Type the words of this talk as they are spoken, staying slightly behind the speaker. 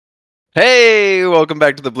Hey, welcome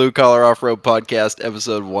back to the Blue Collar Off-Road Podcast,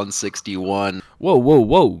 episode 161.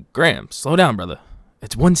 Whoa. Graham, slow down, brother.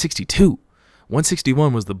 It's 162.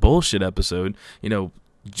 161 was the bullshit episode.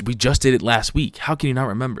 We just did it last week. How can you not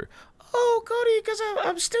remember? Oh, Cody, because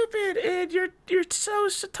I'm stupid, and you're so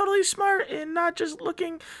totally smart and not just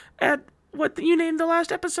looking at what you named the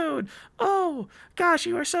last episode. Oh, gosh,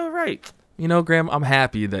 you are so right. Graham, I'm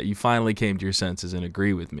happy that you finally came to your senses and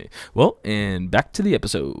agree with me. Well, and back to the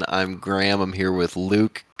episode. I'm Graham. I'm here with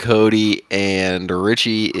Luke, Cody, and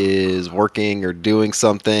Richie is working or doing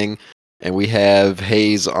something. And we have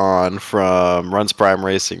Hayes on from Runsprime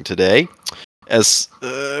Racing today. As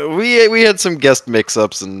we had some guest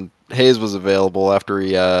mix-ups, and Hayes was available after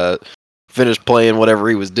he finished playing whatever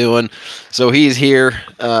he was doing. So he's here.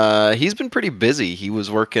 He's been pretty busy. He was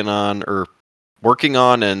working on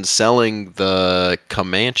and selling the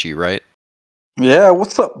Comanche, right? Yeah,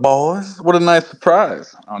 what's up, boys? What a nice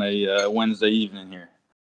surprise on a Wednesday evening here.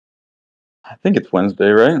 I think it's Wednesday,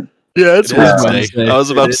 right? Yeah, it's Wednesday. I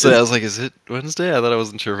was about to say, I was like, is it Wednesday? I thought I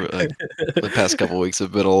wasn't sure. The past couple weeks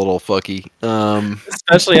have been a little fucky.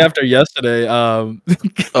 Especially after yesterday.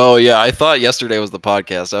 Oh, yeah, I thought yesterday was the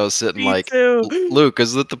podcast. I was sitting Me too. Luke,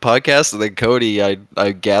 is it the podcast? And then Cody, I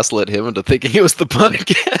gaslit him into thinking it was the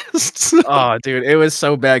podcast. Oh, dude, it was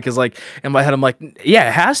so bad because, in my head, I'm like, yeah,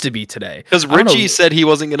 it has to be today. Because Richie said he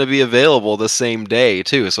wasn't going to be available the same day,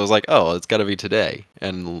 too. So I was like, oh, it's got to be today.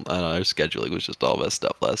 And our scheduling was just all messed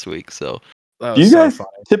up last week. So do you guys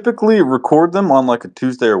typically record them on like a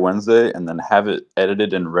Tuesday or Wednesday and then have it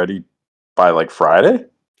edited and ready by like Friday?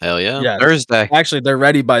 Hell yeah. Yeah, Thursday. Actually, they're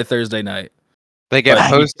ready by Thursday night. They get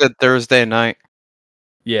posted Thursday night.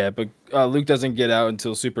 Yeah, but Luke doesn't get out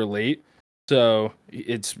until super late. So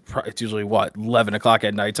it's usually, 11 o'clock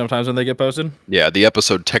at night sometimes when they get posted? Yeah, the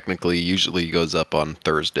episode technically usually goes up on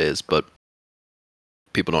Thursdays, but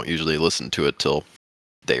people don't usually listen to it till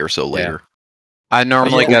a day or so later. I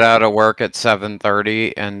normally get out of work at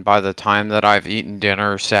 7:30, and by the time that I've eaten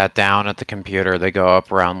dinner, sat down at the computer, they go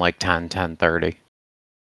up around like 10:30.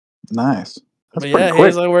 Nice. That's But pretty yeah, quick.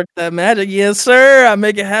 here's I work that magic. Yes, sir. I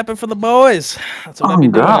make it happen for the boys. That's what I be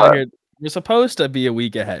doing out here. We're supposed to be a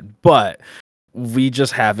week ahead, but we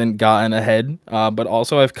just haven't gotten ahead. But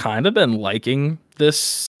also, I've kind of been liking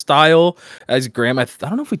this style as Graham. I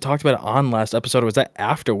don't know if we talked about it on last episode or was that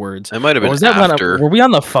afterwards? It might have been was that after. were we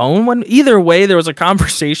on the phone when? Either way, there was a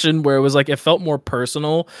conversation where it was like it felt more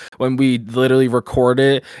personal when we literally record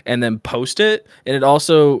it and then post it, and it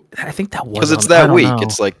also I think that was because it's that week.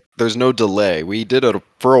 It's like there's no delay. We did it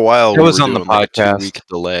for a while. It was on the podcast. 2-week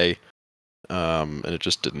delay, and it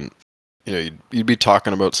just didn't. You'd be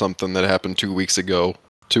talking about something that happened 2 weeks ago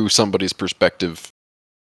to somebody's perspective,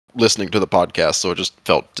 listening to the podcast, so it just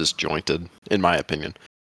felt disjointed, in my opinion.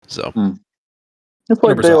 So it's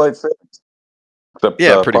like 100%. daylight savings. Except,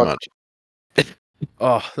 yeah, pretty much.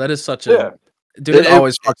 Oh, that is such a dude. It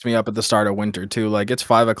always fucks me up at the start of winter too. Like it's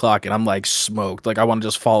 5 o'clock and I'm like smoked. Like I want to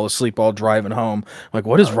just fall asleep while driving home. I'm like,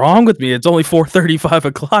 what is wrong with me? It's only 4:30, 5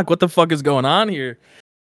 o'clock. What the fuck is going on here?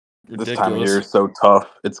 Ridiculous. This time of year is so tough.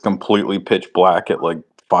 It's completely pitch black at like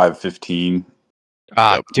 5:15.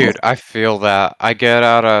 Dude, I feel that. I get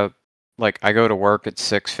out of I go to work at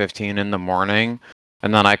 6:15 in the morning,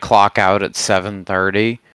 and then I clock out at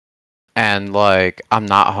 7:30, and I'm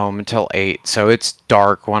not home until 8. So it's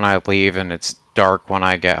dark when I leave, and it's dark when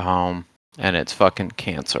I get home, and it's fucking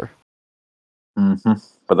cancer. Mm-hmm.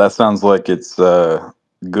 But that sounds like it's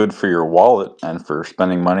good for your wallet and for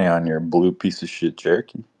spending money on your blue piece of shit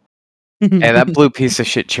Cherokee. Hey, that blue piece of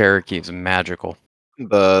shit Cherokee is magical.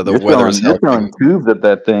 The weather's you're throwing tubes at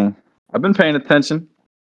that thing. I've been paying attention.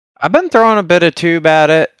 I've been throwing a bit of tube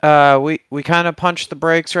at it. We kind of punched the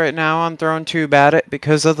brakes right now on throwing tube at it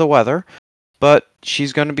because of the weather, but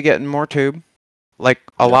she's going to be getting more tube,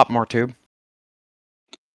 a lot more tube.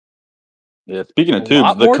 Yeah, speaking of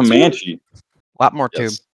tubes, the Comanche. A lot more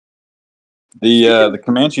tube. The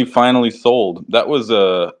Comanche finally sold. That was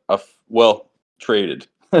traded,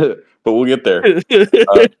 but we'll get there.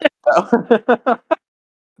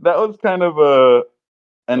 That was kind of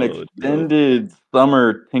an extended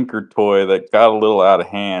summer tinker toy that got a little out of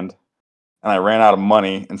hand, and I ran out of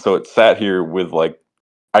money, and so it sat here with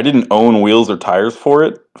I didn't own wheels or tires for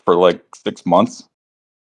it for 6 months,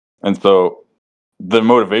 and so the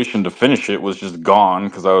motivation to finish it was just gone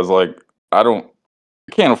because I was like, I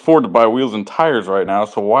can't afford to buy wheels and tires right now,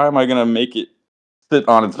 so why am I going to make it sit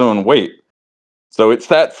on its own weight? So it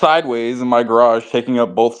sat sideways in my garage, taking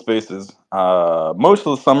up both spaces most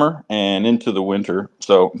of the summer and into the winter.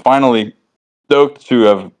 So finally stoked to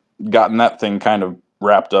have gotten that thing kind of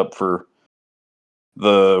wrapped up for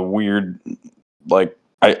the weird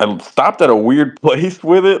I stopped at a weird place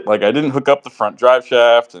with it. Like I didn't hook up the front drive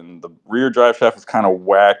shaft, and the rear drive shaft was kind of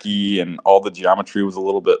wacky, and all the geometry was a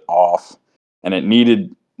little bit off, and it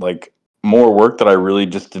needed like more work that I really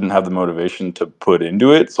just didn't have the motivation to put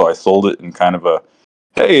into it. So I sold it in kind of a,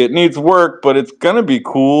 hey, it needs work, but it's gonna be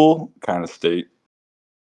cool kind of state,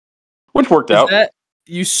 which worked Is out. that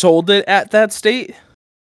you sold it at that state?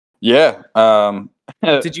 Yeah.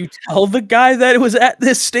 Did you tell the guy that it was at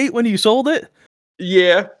this state when you sold it?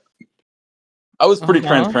 Yeah. I was pretty Uh-huh.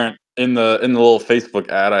 transparent in the little Facebook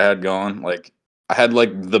ad I had going. Like I had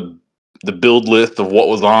like the build list of what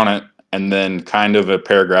was on it, and then kind of a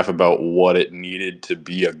paragraph about what it needed to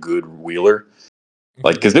be a good wheeler.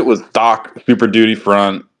 Like because it was stock Super Duty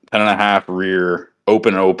front, 10.5 rear,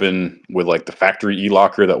 open with like the factory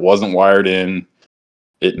e-locker that wasn't wired in.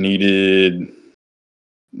 It needed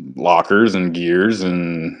lockers and gears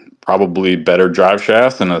and probably better drive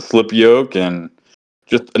shafts and a slip yoke and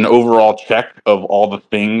just an overall check of all the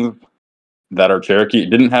things that are Cherokee. It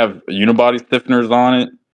didn't have unibody stiffeners on it.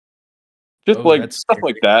 Just Oh, like that's stuff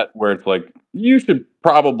like that, where it's like you should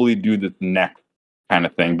probably do this next kind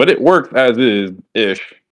of thing. But it works as is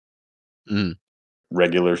ish. Mm.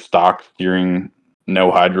 Regular stock steering,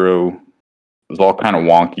 no hydro. It was all kind of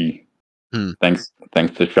wonky. Hmm. Thanks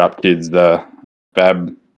to Shop Kids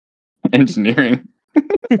Fab Engineering.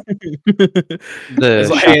 as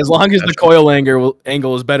long as the coil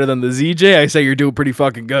angle is better than the ZJ, I say you're doing pretty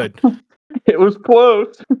fucking good. It was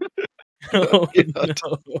close. Oh, God.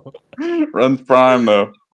 no. Runs prime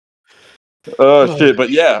though. Oh shit! But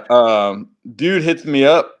yeah, dude hits me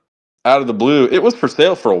up out of the blue. It was for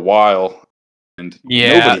sale for a while, and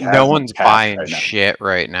Yeah, nobody no has any one's cash buying right now. shit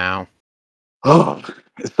right now. Oh,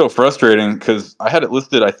 it's so frustrating because I had it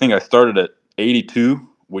listed. I think I started at 82,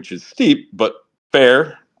 which is steep but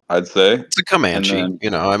fair, I'd say. It's a Comanche, And then you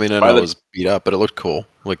know. I mean, I by know it the was beat up, but it looked cool.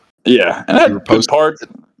 Like yeah, and it you were had good posting. parts.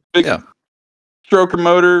 Big Yeah. stroker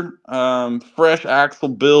motor, fresh axle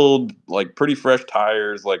build, like pretty fresh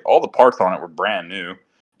tires. Like all the parts on it were brand new.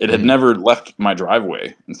 It had Mhm. never left my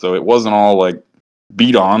driveway, and so it wasn't all like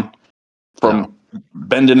beat on from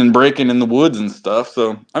bending and breaking in the woods and stuff.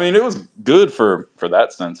 So I mean, it was good for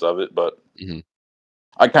that sense of it, but Mhm.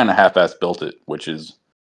 I kind of half-ass built it, which is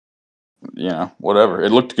whatever.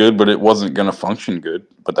 It looked good, but it wasn't gonna function good.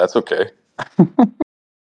 But that's okay.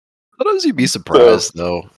 Sometimes you'd be surprised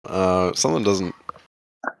though. Someone doesn't.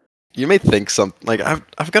 You may think something like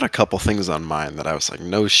I've got a couple things on mine that I was like,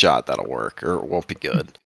 no shot that'll work or it won't be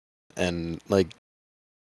good, and like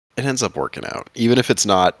it ends up working out, even if it's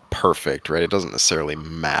not perfect, right? It doesn't necessarily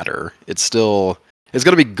matter. It's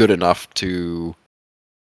gonna be good enough to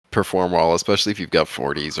perform well, especially if you've got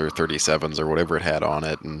 40s or 37s or whatever it had on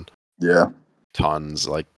it and Yeah, tons.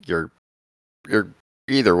 Like you're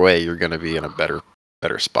either way, you're gonna be in a better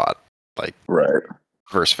spot, like right.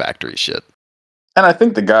 versus factory shit. And I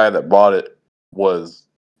think the guy that bought it was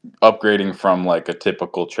upgrading from like a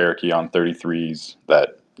typical Cherokee on 33s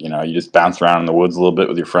that you just bounce around in the woods a little bit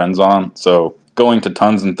with your friends on. So going to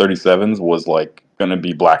tons and 37s was like going to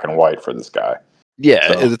be black and white for this guy. Yeah,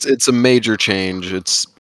 So it's a major change.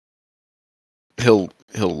 He'll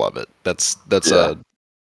love it. That's yeah,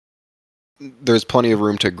 there's plenty of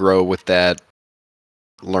room to grow with that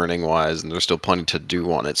learning wise, and there's still plenty to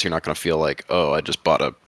do on it. So you're not going to feel like, oh, I just bought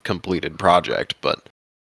a completed project. But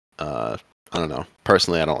I don't know.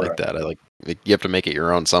 Personally, I don't like right. that. I like you have to make it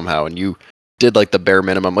your own somehow, and you did like the bare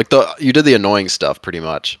minimum. Like you did the annoying stuff pretty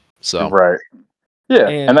much. So Right. Yeah,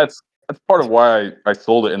 and And that's part of why I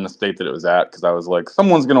sold it in the state that it was at, because I was like,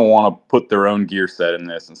 someone's going to want to put their own gear set in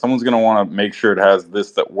this, and someone's going to want to make sure it has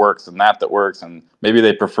this that works and that works, and maybe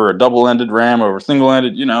they prefer a double-ended ram over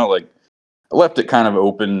single-ended. Like I left it kind of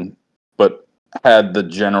open, but had the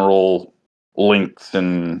general links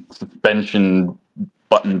and suspension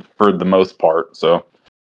buttons for the most part. So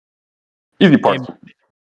easy parts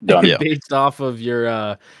done. Yeah. based off of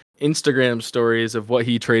your Instagram stories of what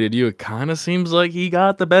he traded you, it kind of seems like he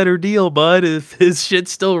got the better deal, bud. If his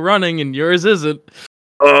shit's still running and yours isn't.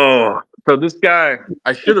 Oh, so this guy,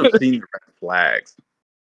 I should have seen the red flags.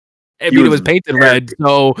 I He mean, it was was painted very, red,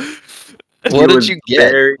 so What did was you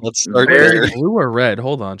get? very, Let's start was very. it there. blue or red?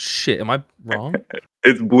 Hold on, shit, am I wrong?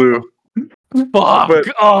 It's blue, Fuck! but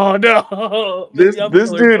Oh no! this Maybe I'm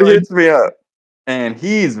this dude colorblind. hits me up, and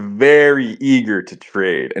he's very eager to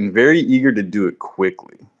trade and very eager to do it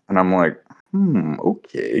quickly. And I'm like,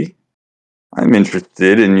 okay, I'm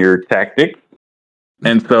interested in your tactic.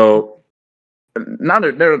 And so,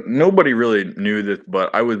 nobody really knew this,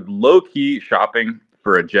 but I was low key shopping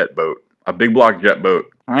for a jet boat, a big block jet boat,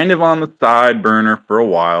 kind of on the side burner for a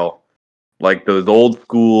while. like those old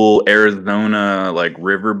school Arizona like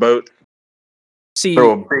river boats. See,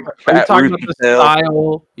 Throw a big are you fat talking about rooster the tail.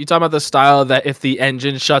 style? You talking about the style that if the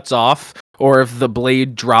engine shuts off or if the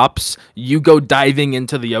blade drops, you go diving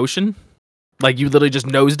into the ocean? Like you literally just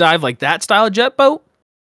nosedive like that style jet boat?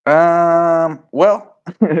 Well,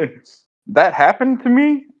 that happened to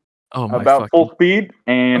me Oh my about fucking! full speed,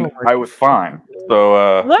 and Oh my I was fine. So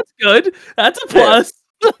Well, that's good. That's a yeah, plus.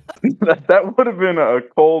 that would have been a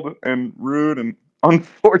cold and rude and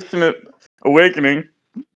unfortunate awakening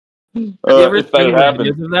Have you ever if that seen had the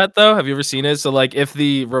happened. videos of that though? Have you ever seen it? So like if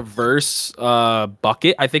the reverse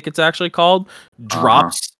bucket, I think it's actually called,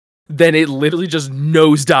 drops, then it literally just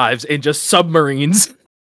nosedives and just submarines.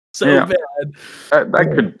 So Yeah, bad.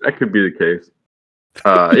 that could be the case.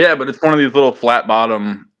 Yeah, but it's one of these little flat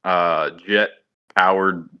bottom jet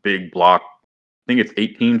powered big block. I think it's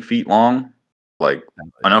 18 feet long, like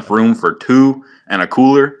enough room for two and a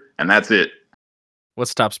cooler, and that's it.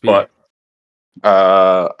 What's top speed? But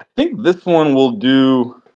I think this one will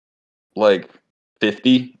do like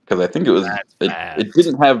 50 because I think it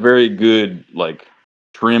didn't have very good like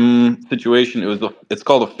trim situation. It's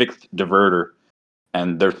called a fixed diverter,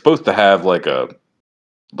 and they're supposed to have a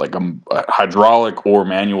hydraulic or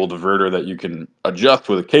manual diverter that you can adjust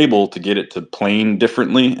with a cable to get it to plane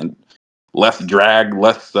differently and less drag,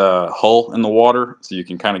 less hull in the water, so you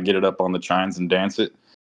can kind of get it up on the chines and dance it,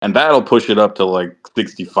 and that'll push it up to like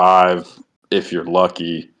 65 if you're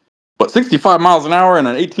lucky. But 65 miles an hour in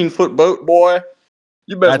an 18-foot boat, boy,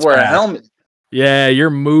 you best That's wear a fast. helmet. Yeah, you're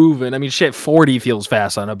moving. I mean, shit, 40 feels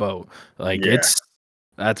fast on a boat. Like Yeah.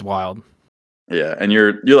 that's wild. Yeah, and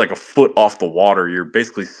you're like a foot off the water. You're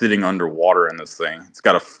basically sitting underwater in this thing. It's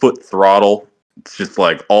got a foot throttle. It's just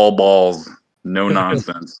like all balls, no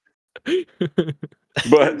nonsense.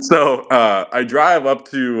 But so I drive up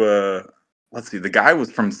to let's see, the guy was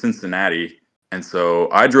from Cincinnati, and so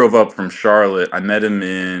I drove up from Charlotte. I met him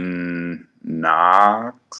in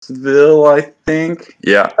Knoxville, I think.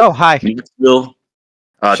 Yeah, Oh, hi. Knoxville,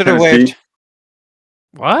 Should have Tennessee. waved.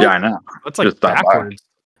 What? Yeah, I know. That's like Just stop by. backwards.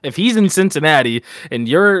 If he's in Cincinnati and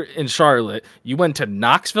you're in Charlotte, you went to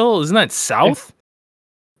Knoxville? Isn't that south?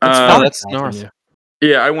 That's Uh, far that's south from north. you.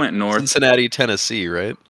 yeah, I went north. Cincinnati, Tennessee,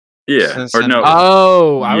 right? Yeah, or no,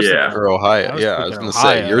 Oh, I was yeah. thinking. Or Ohio. I was Yeah, I was thinking gonna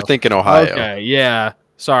say you're Ohio. thinking Ohio. Okay, yeah.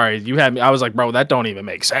 Sorry, you had me. I was like, bro, that don't even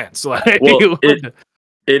make sense. Like, Well,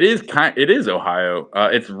 it is Ohio.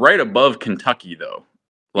 It's right above Kentucky, though.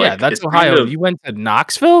 yeah, Like that's it's kind Ohio. of You went to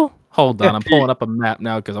Knoxville? Hold on, I'm pulling up a map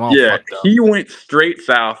now because I'm all yeah. fucked up. He went straight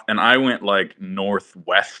south, and I went like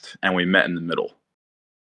northwest, and we met in the middle.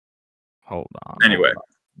 Hold on. Anyway,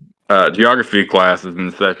 geography class is in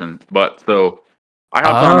session, but so I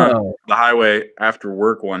hopped on Oh, the highway after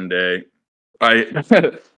work one day. I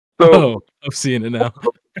so oh, I'm seeing it now.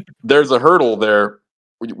 there's a hurdle there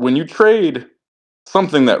when you trade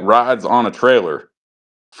something that rides on a trailer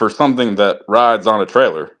for something that rides on a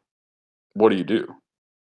trailer. What do you do?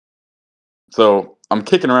 So I'm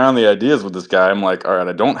kicking around the ideas with this guy. I'm like, all right,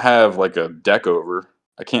 I don't have like a deck over.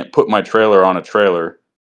 I can't put my trailer on a trailer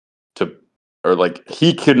to, or like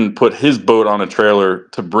he couldn't put his boat on a trailer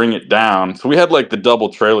to bring it down. So we had like the double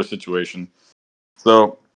trailer situation.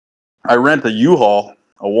 So I rent a U-Haul,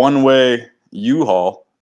 a one-way U-Haul,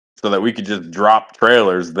 so that we could just drop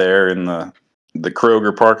trailers there in the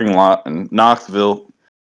Kroger parking lot in Knoxville,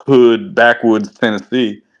 Hood, backwoods,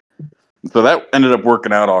 Tennessee. So that ended up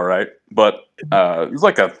working out all right. But it was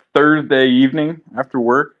like a Thursday evening after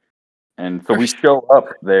work, and so we show up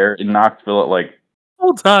there in Knoxville at like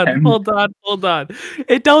Hold on, 10. hold on, hold on.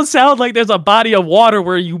 It don't sound like there's a body of water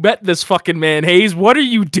where you met this fucking man, Hayes. What are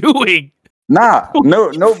you doing? Nah,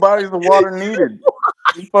 no bodies of water needed.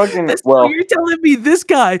 We fucking So you're telling me this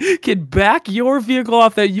guy can back your vehicle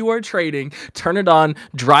off that you are trading, turn it on,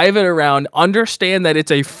 drive it around, understand that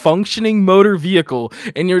it's a functioning motor vehicle,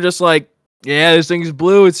 and you're just like, yeah, this thing's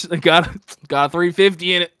blue. It's got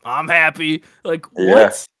 350 in it. I'm happy. Like, yeah.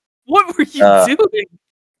 what? What were you Uh, doing?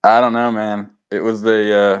 I don't know, man. It was I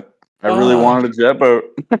really Oh, wanted a jet boat.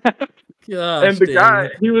 gosh, And the dang guy,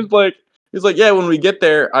 it. he's like, yeah, when we get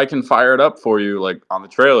there, I can fire it up for you, like on the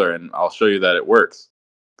trailer, and I'll show you that it works.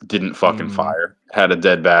 Didn't fucking Hmm. fire. Had a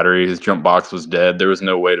dead battery. His jump box was dead. There was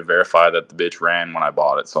no way to verify that the bitch ran when I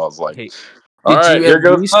bought it. So I was like, Hey, all did right, you here at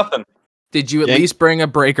goes least nothing. Yank. bring a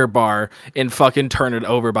breaker bar and fucking turn it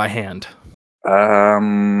over by hand?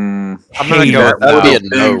 I'm gonna Hayes, go that with That would be would a have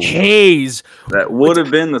been no. Hayes, that would have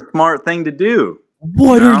been the smart thing to do.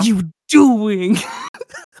 what You are know? you doing?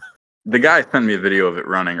 The guy sent me a video of it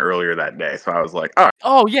running earlier that day, so I was like, all right.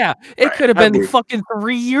 Oh yeah, it Right, could have I been believe- fucking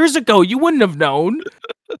 3 years ago. You wouldn't have known.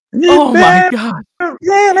 Yeah, Oh my god.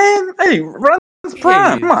 Yeah, man. Hey,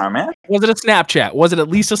 Runsprime. Hey. Come on, man. Was it a Snapchat? Was it at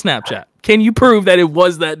least a Snapchat? Can you prove that it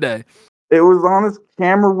was that day? It was on his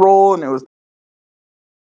camera roll, and it was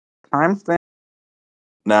timestamp.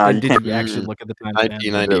 Nah, you Did can't. you actually look at the timestamp?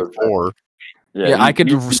 1994. Yeah, I could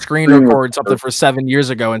screen record something for 7 years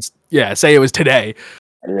ago and say it was today.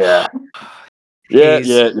 Yeah. He's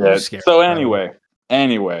Yeah. scared, So bro. anyway,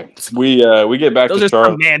 we get back Those to are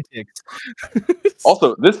Charlotte. semantics.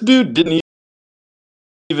 Also, this dude didn't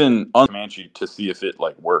even on Comanche to see if it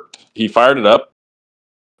like worked. He fired it up,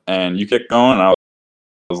 and you kept going. And I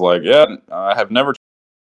was like, yeah, I have never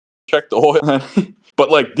checked the oil,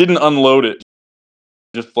 but like didn't unload it.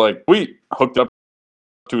 Just like we hooked up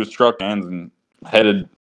to his truck ends and headed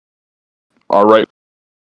all right.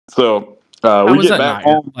 So How we was get that back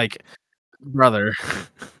not home. like, brother?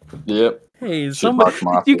 Yep. Hey,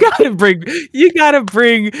 Shitbox you Mafia. gotta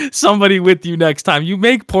bring somebody with you next time. You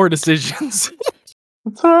make poor decisions.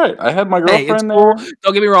 It's all right. I had my Hey, it's girlfriend cool. there.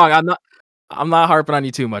 Don't get me wrong. I'm not harping on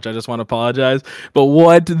you too much. I just want to apologize. But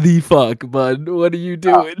what the fuck, bud? What are you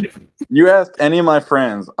doing? You ask any of my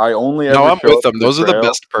friends. I only No, ever I'm show with up them. to the Those are the trail.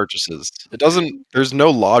 best purchases. It doesn't. There's no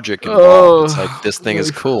logic involved. It's like this thing is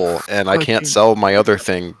cool, and I can't sell my other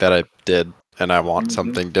thing that I did, and I want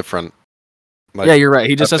something different. Like, Yeah, you're right.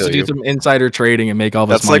 He just I has to feel do you. some insider trading and make all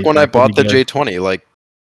this That's money. like when I back. What bought the he does. J20. Like,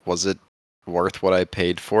 was it worth what I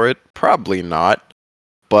paid for it? Probably not.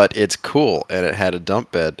 But it's cool, and it had a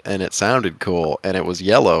dump bed, and it sounded cool, and it was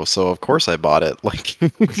yellow, so of course I bought it. Like,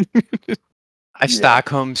 I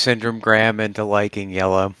Stockholm syndrome Graham into liking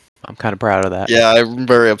yellow. I'm kind of proud of that. yeah, I'm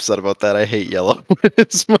very upset about that. I hate yellow.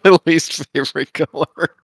 It's my least favorite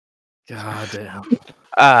color. God damn.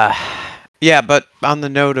 Yeah, but on the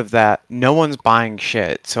note of that, no one's buying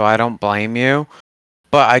shit, so I don't blame you.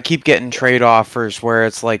 But I keep getting trade offers where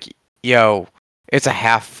it's like, yo, it's a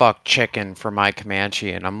half-fucked chicken for my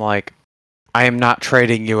Comanche, and I'm like, I am not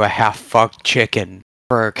trading you a half-fucked chicken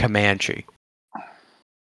for a Comanche.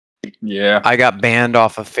 Yeah. I got banned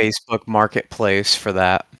off of Facebook Marketplace for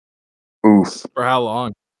that. Oof. For how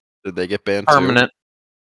long? Did they get banned too? Permanent.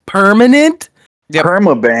 Permanent? Yep.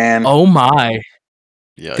 Permaban. Oh my.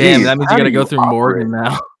 Yeah. Damn, Jeez, that means how you gotta do go you through operate? Morgan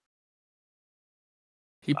now.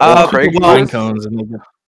 He Oh, pulls Craigslist? pine cones and they go,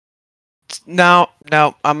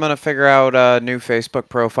 No, I'm gonna figure out a new Facebook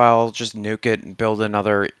profile, just nuke it and build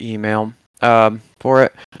another email for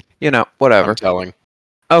it. You know, whatever. I'm telling.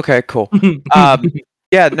 Okay, cool.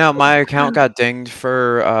 Yeah, no, my account got dinged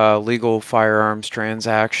for legal firearms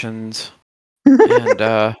transactions and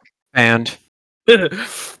banned.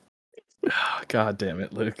 God damn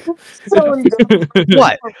it, Luke.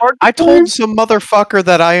 What? I told some motherfucker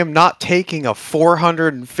that I am not taking a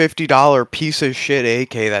 $450 piece of shit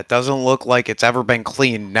AK that doesn't look like it's ever been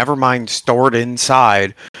cleaned, never mind stored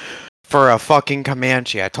inside, for a fucking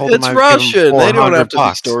Comanche. I told him It's I would give him Russian. They don't have to be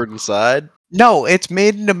 $400. stored inside. No, it's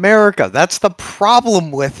made in America. That's the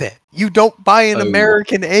problem with it. You don't buy an Oh.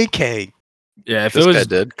 American AK. Yeah, if This it was guy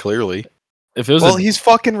did, clearly. if it was Well, a, he's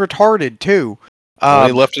fucking retarded too. Well,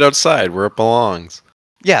 he left it outside where it belongs.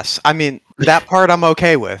 Yes, I mean that part I'm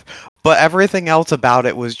okay with, but everything else about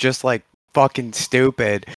it was just like fucking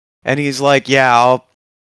stupid. And he's like, "Yeah,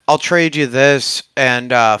 I'll trade you this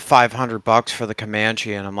and $500 for the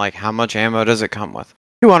Comanche." And I'm like, "How much ammo does it come with?"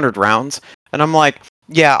 200 rounds. And I'm like,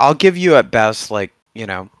 "Yeah, I'll give you at best like, you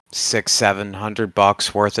know,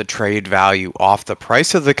 $600-700 worth of trade value off the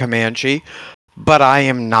price of the Comanche, but I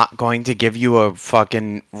am not going to give you a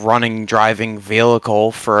fucking running, driving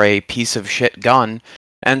vehicle for a piece of shit gun."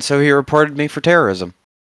 And so he reported me for terrorism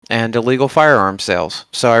and illegal firearm sales.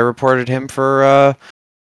 So I reported him for,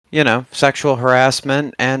 you know, sexual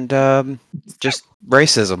harassment and just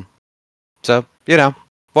racism. So, you know,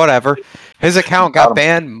 whatever. His account got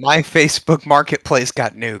banned. My Facebook Marketplace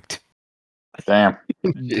got nuked. Damn.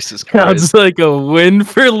 Jesus Christ. sounds like a win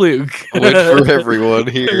for Luke. Win for everyone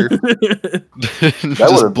here.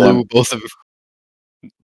 Just would've blew been- both of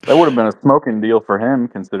That would have been a smoking deal for him,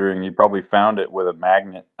 considering he probably found it with a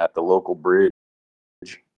magnet at the local bridge.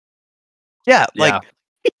 Yeah, Yeah. like,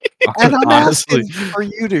 and I'm Honestly. asking for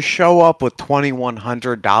you to show up with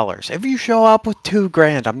 $2,100. If you show up with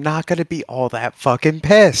 $2,000, I'm not gonna be all that fucking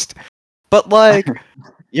pissed. But like,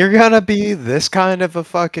 you're gonna be this kind of a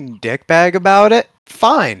fucking dickbag about it?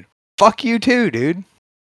 Fine. Fuck you too, dude.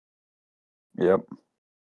 Yep.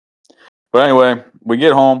 But anyway, we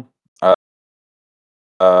get home.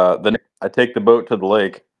 Then I take the boat to the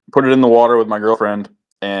lake, put it in the water with my girlfriend,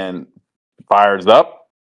 and fires up.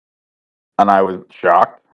 And I was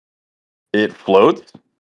shocked. It floats.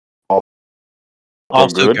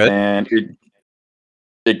 Also good. And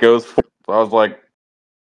it goes. So I was like,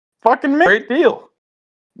 fucking great deal.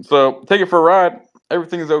 So take it for a ride.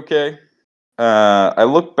 Everything's okay. I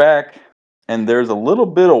look back, and there's a little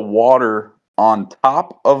bit of water on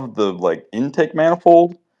top of the like intake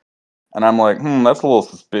manifold, and I'm like, that's a little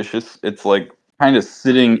suspicious. It's like kind of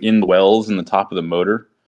sitting in the wells in the top of the motor,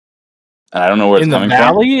 and I don't know where it's In the coming from.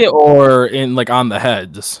 valley or in like on the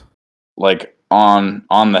heads? Like on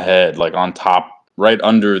the head, like on top, right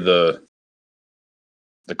under the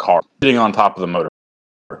car, sitting on top of the motor,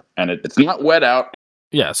 and it's not wet out.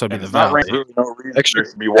 Yeah, so it'd be And the it's not valley. raining. There's really no reason Extra- for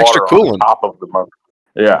there to be extra water on coolant. top of the motor.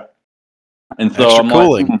 Yeah. And so Extra I'm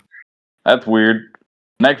cooling. like, that's weird.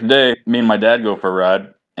 Next day, me and my dad go for a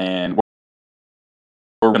ride, and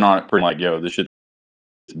we're ripping on it pretty like, yo, this shit's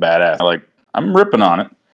badass. Like, I'm ripping on it.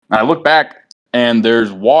 And I look back, and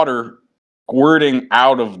there's water squirting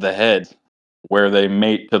out of the head where they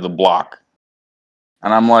mate to the block.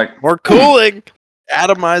 And I'm like, More cooling,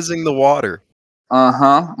 atomizing the water.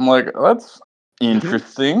 I'm like, that's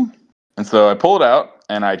interesting. And so I pull it out,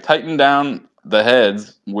 and I tighten down the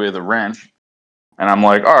heads with a wrench. And I'm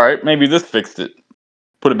like, all right, maybe this fixed it.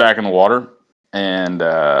 Put it back in the water, and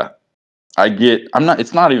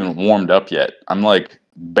it's not even warmed up yet. I'm like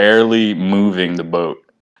barely moving the boat.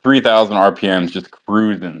 3,000 RPMs, just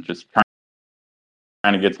cruising, just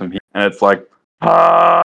trying to get some heat. And it's like,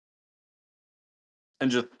 and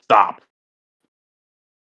just stop.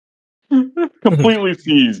 Completely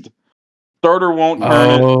seized. Starter won't turn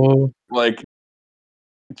it. Oh. Like,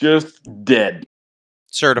 just dead. Dead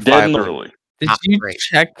Certifiably. literally. Did Not you great.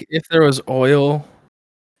 check if there was oil?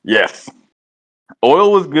 Yes.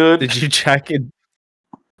 Oil was good. Did you check it?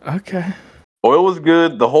 Okay. Oil was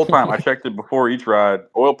good the whole time. I checked it before each ride.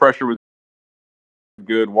 Oil pressure was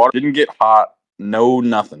good. Water didn't get hot. No,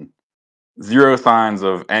 nothing. Zero signs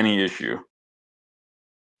of any issue.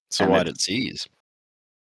 So And why did it seize?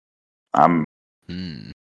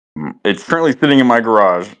 It's currently sitting in my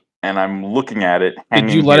garage, and I'm looking at it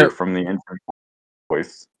hanging you let here it- from the engine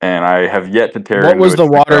voice, and I have yet to tear What into was it the to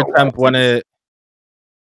figure water out why temp when seized. it?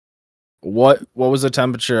 What was the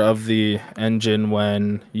temperature of the engine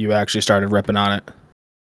when you actually started ripping on it?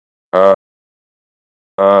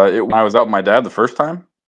 When I was out with my dad the first time,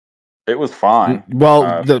 it was fine.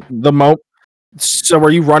 Well, So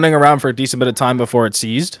were you running around for a decent bit of time before it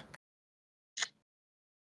seized?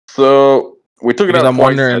 So we took it Because out I'm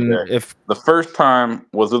twice that wondering day. if The first time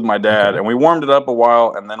was with my dad, Okay. and we warmed it up a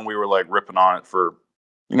while, and then we were like ripping on it for,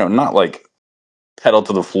 not like pedal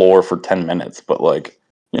to the floor for 10 minutes, but like,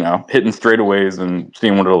 hitting straightaways and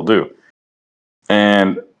seeing what it'll do.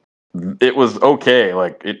 And it was okay.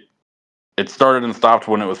 Like it started and stopped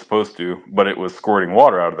when it was supposed to, but it was squirting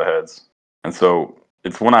water out of the heads. And so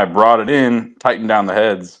it's when I brought it in, tightened down the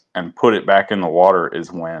heads, and put it back in the water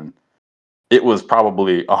is when it was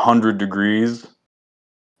probably 100 degrees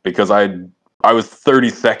because I was 30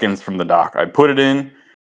 seconds from the dock. I put it in,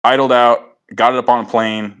 idled out, got it up on a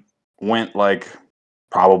plane, went like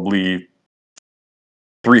probably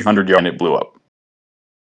 300 yards, and it blew up.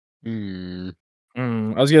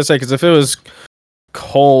 I was gonna say because if it was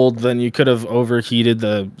cold, then you could have overheated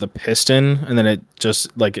the piston, and then it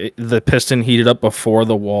just the piston heated up before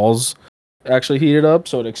the walls actually heated up,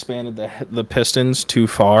 so it expanded the pistons too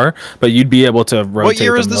far. But you'd be able to rotate. What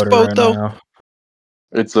year the is this motor boat, right though? now.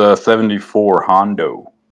 It's a 74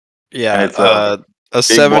 Hondo. Yeah, And it's a a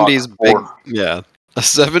big block 70s big, Ford. yeah, a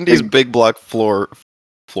 70s big block floor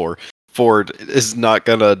Ford is not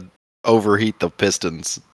gonna overheat the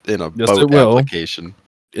pistons in a Yes, boat it will. application.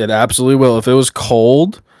 It absolutely will. If it was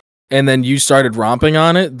cold and then you started romping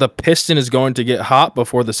on it, the piston is going to get hot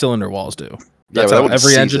before the cylinder walls do. Yeah, That's but that how would every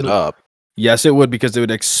seize engine. it up. Yes, it would, because it would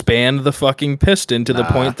expand the fucking piston to the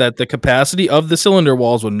Nah. point that the capacity of the cylinder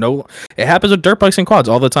walls would no. It happens with dirt bikes and quads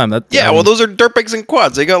all the time. Yeah, well, those are dirt bikes and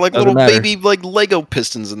quads. They got like Doesn't little matter. baby like Lego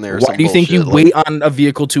pistons in there. Or Why some do you think you bullshit. wait on a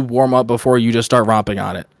vehicle to warm up before you just start romping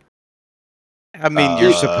on it? I mean,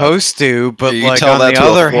 you're supposed to, but you like tell on that the to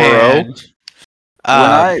a other 4.0?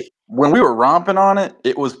 hand, When we were romping on it,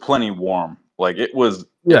 it was plenty warm. Like it was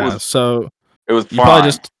So it was you fine.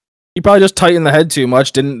 probably just tightened the head too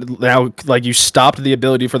much. Didn't now like you stopped the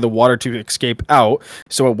ability for the water to escape out,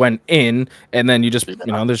 so it went in, and then you just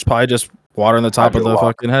there's probably just water on the top of the Hydrolock.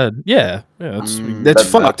 fucking head. Yeah, it's That-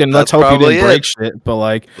 fucked, and let's that's hope you probably didn't break it. shit. But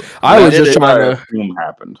like, I was That's just what trying I to. assume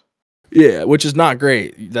happened. Yeah, which is not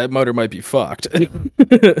great. That motor might be fucked.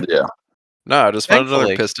 Yeah. No, just find another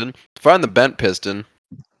Thankfully. piston. Find the bent piston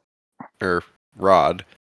or rod.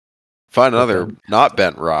 Find another Okay. not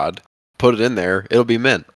bent rod. Put it in there. It'll be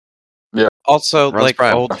mint. Yeah. Also, Runs like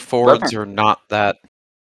prime. old Fords are not that.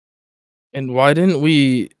 And why didn't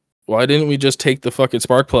we just take the fucking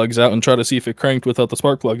spark plugs out and try to see if it cranked without the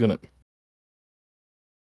spark plugs in it?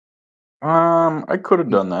 I could have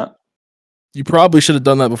done that. You probably should have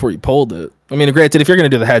done that before you pulled it. I mean, granted, if you're gonna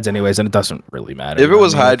do the heads anyways, then it doesn't really matter. If you it know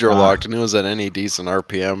was what I mean? hydro locked and it was at any decent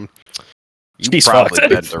RPM, you She's probably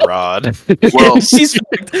fucked. bent the rod. Well, she's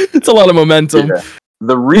fucked. It's a lot of momentum. Yeah.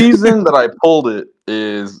 The reason that I pulled it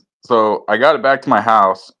is so I got it back to my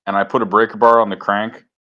house and I put a breaker bar on the crank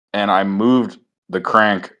and I moved the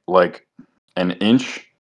crank like an inch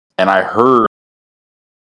and I heard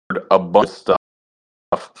a bunch of stuff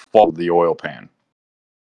fall to the oil pan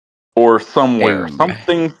or somewhere. Damn.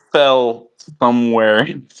 Something fell somewhere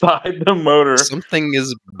inside the motor. Something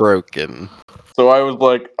is broken. So I was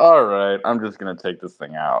like, all right, I'm just going to take this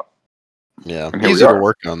thing out. Yeah, And here we easy to are.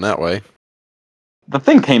 work on that way. The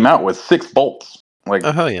thing came out with 6 bolts. Like,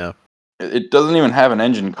 Oh, hell yeah. it doesn't even have an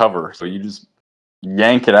engine cover, so you just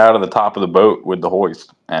yank it out of the top of the boat with the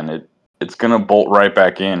hoist, and it's gonna bolt right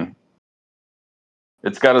back in.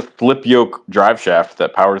 It's got a slip yoke drive shaft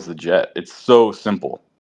that powers the jet. It's so simple.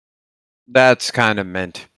 That's kind of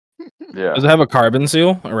mint. Yeah. Does it have a carbon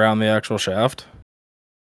seal around the actual shaft?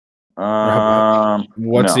 What's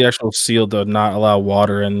No. the actual seal to not allow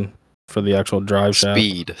water in for the actual drive shaft?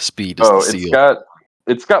 Speed is the Oh, seal.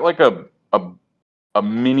 it's got like a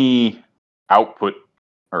mini output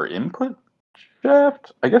or input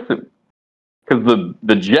shaft. I guess it because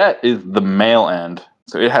the jet is the male end,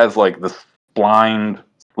 so it has like the splined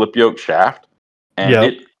slip yoke shaft, and Yep.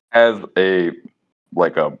 it has a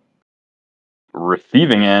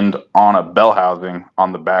receiving end on a bell housing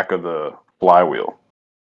on the back of the flywheel.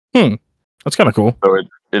 That's kind of cool. So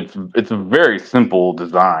it's a very simple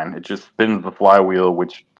design. It just spins the flywheel,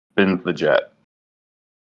 which spins the jet.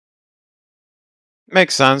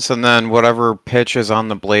 Makes sense. And then whatever pitch is on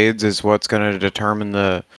the blades is what's going to determine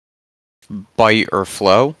the bite or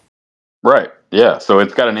flow. Right. Yeah. So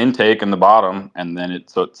it's got an intake in the bottom, and then it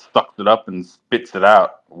sucks it up and spits it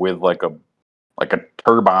out with like a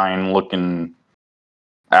turbine looking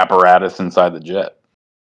apparatus inside the jet.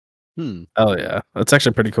 Oh yeah, that's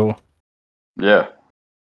actually pretty cool. Yeah.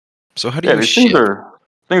 So how do Yeah, you these ship?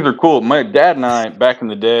 things are cool. My dad and I, back in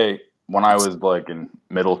the day, when I was like in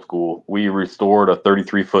middle school, we restored a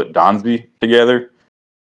 33-foot Donsby together,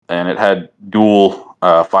 and it had dual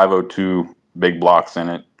 502 big blocks in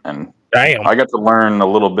it, and Damn. I got to learn a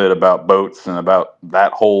little bit about boats and about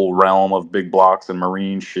that whole realm of big blocks and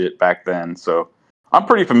marine shit back then. So I'm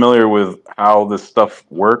pretty familiar with how this stuff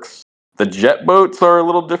works. The jet boats are a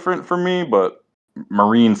little different for me, but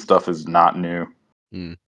marine stuff is not new.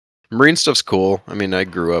 Marine stuff's cool. I mean, I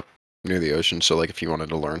grew up near the ocean, so like if you wanted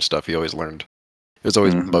to learn stuff, you always learned. It was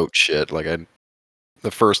always Mhm. boat shit. Like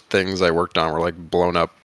the first things I worked on were like blown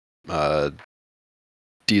up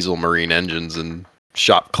diesel marine engines in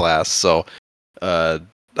shop class. So I don't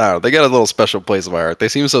know, they got a little special place in my heart. They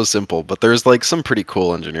seem so simple, but there's like some pretty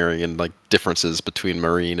cool engineering and like differences between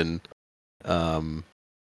marine and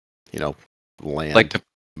land Like the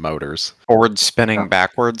motors. Ford spinning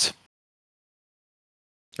backwards.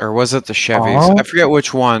 Or was it the Chevys? I forget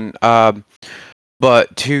which one.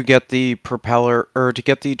 But to get the propeller or to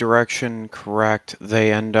get the direction correct,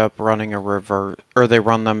 they end up running a reverse, or they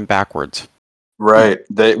run them backwards. Right.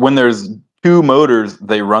 When there's two motors,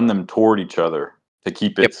 they run them toward each other to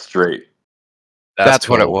keep it Yep. straight. That's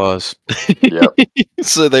what it cool. was. Yep.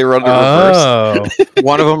 So they run in reverse. Oh,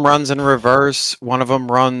 One of them runs in reverse. One of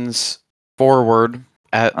them runs forward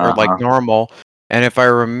or like normal. And if I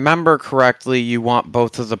remember correctly, you want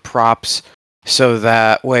both of the props so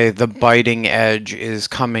that way the biting edge is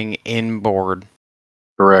coming inboard.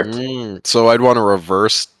 Correct. So I'd want a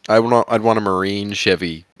reverse. I'd want a Marine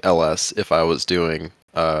Chevy LS if I was doing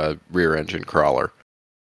rear engine crawler.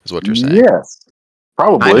 Is what you're saying? Yes.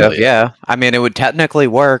 Probably. Kind of, yeah. I mean, it would technically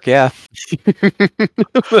work, yeah.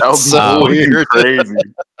 That That's so would be weird. crazy.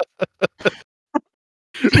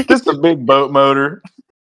 Just a big boat motor.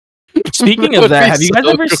 speaking Would of that, be have you guys so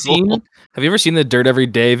ever cool. seen? Have you ever seen the Dirt Every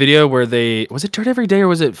Day video where was it Dirt Every Day or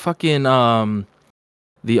was it fucking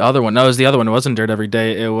the other one? No, it was the other one. It wasn't Dirt Every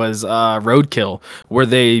Day. It was Roadkill, where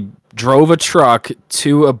they drove a truck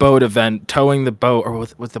to a boat event, towing the boat, or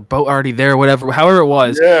with the boat already there, whatever, however it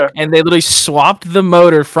was. Yeah. And they literally swapped the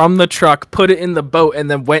motor from the truck, put it in the boat, and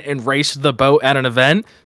then went and raced the boat at an event.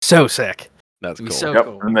 So sick. That's It was cool. so Yep.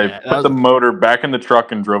 cool. And they Yeah, put the motor back in the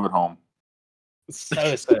truck and drove it home.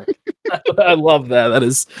 so sick. I love that. That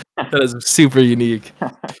is super unique.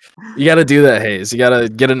 You got to do that, Hayes. You got to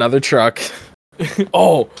get another truck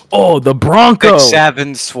The Bronco.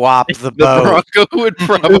 6-7 swap the The boat. Bronco would The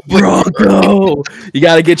probably Bronco. You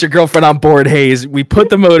got to get your girlfriend on board, Hayes. We put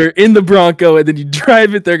the motor in the Bronco and then you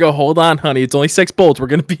drive it there. Go, hold on, honey. It's only 6 bolts. We're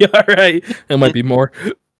going to be all right. It might be more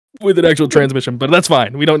with an actual transmission, but that's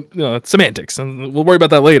fine. We don't, it's semantics. And we'll worry about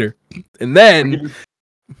that later. And then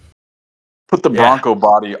put the Bronco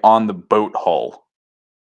body on the boat hull.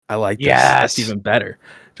 I like this. Yes. That's even better.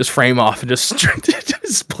 Just frame off and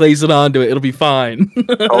just place it onto it. It'll be fine.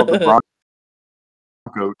 Call it the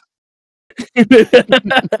Bronco.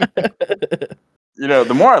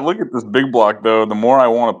 The more I look at this big block, though, the more I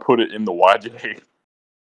want to put it in the YJ.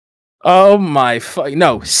 Oh my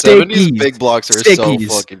no, 70s stickies. big blocks are Stickies.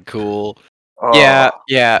 so fucking cool. Yeah,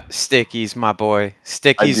 stickies, my boy.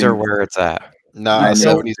 Stickies are where it's at. Nah, I know.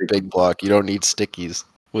 70s big block. You don't need stickies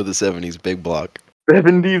with a 70s big block.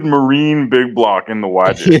 70s Marine big block in the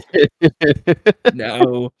YJ.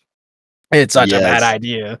 No. It's such a bad Yes.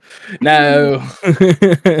 idea. No.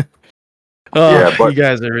 Yeah, but you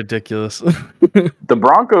guys are ridiculous. the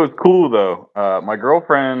Bronco is cool, though. My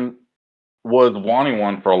girlfriend was wanting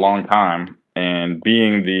one for a long time, and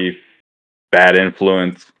being the bad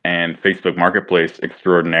influence and Facebook Marketplace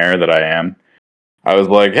extraordinaire that I am, I was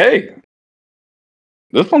like, hey,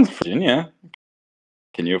 this one's Virginia.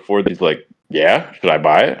 Can you afford these? Like, yeah. Should I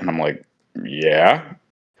buy it? And I'm like, yeah.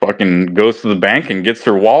 Fucking goes to the bank and gets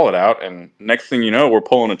her wallet out, and next thing you know, we're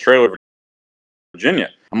pulling a trailer to Virginia.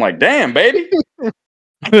 I'm like, damn, baby.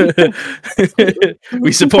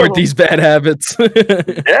 We support these bad habits.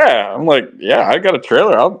 Yeah. I'm like, yeah, I got a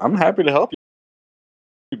trailer. I'm happy to help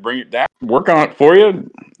you bring it down, work on it for you.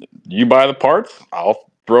 You buy the parts, I'll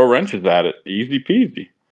throw wrenches at it. Easy peasy.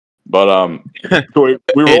 But so we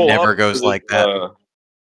roll It never up goes to like this, that.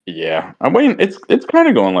 yeah, I mean it's kind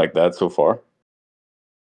of going like that so far.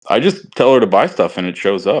 I just tell her to buy stuff and it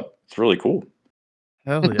shows up. It's really cool.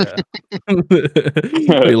 Hell yeah.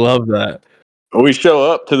 We love that. We show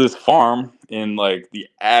up to this farm in like the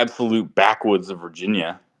absolute backwoods of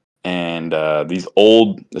Virginia, and this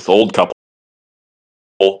old couple,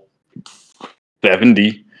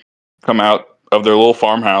 70, come out of their little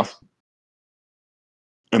farmhouse,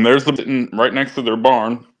 and there's them sitting right next to their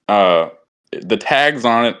barn. The tags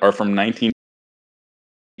on it are from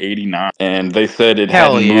 1989, and they said it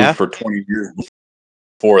Hell hadn't yeah. moved for 20 years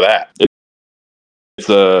before that. It's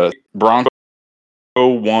a Bronco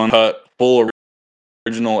one cut, full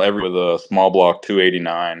original, with a small block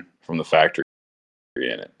 289 from the factory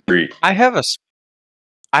in it. I have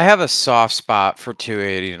a soft spot for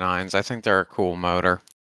 289s. I think they're a cool motor.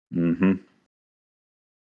 Mm-hmm.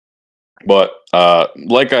 But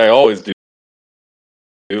like I always do,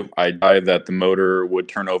 I died that the motor would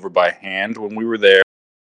turn over by hand when we were there.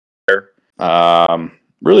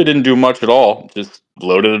 Really didn't do much at all. Just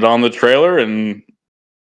loaded it on the trailer and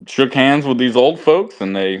shook hands with these old folks,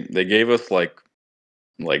 and they gave us like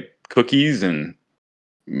cookies and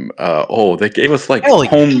they gave us like Hell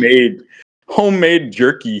yeah. homemade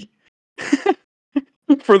jerky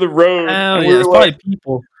for the road. Hell And yeah. we were It's like, probably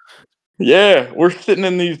people. yeah, we're sitting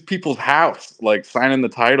in these people's house, like signing the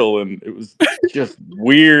title, and it was just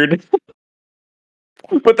weird.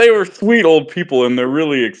 But they were sweet old people, and they're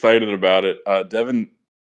really excited about it. Devin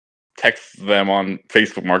texts them on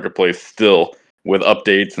Facebook Marketplace still with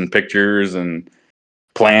updates and pictures and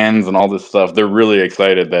plans and all this stuff. They're really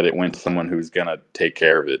excited that it went to someone who's gonna take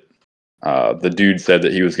care of it. The dude said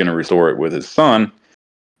that he was gonna restore it with his son,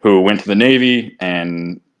 who went to the Navy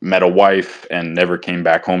and met a wife and never came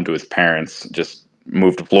back home to his parents. Just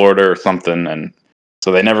moved to Florida or something, and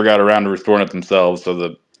so they never got around to restoring it themselves.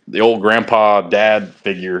 So the old grandpa dad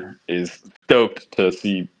figure is stoked to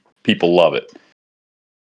see people love it.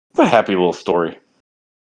 It's a happy little story.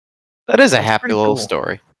 That is a That's happy pretty little cool.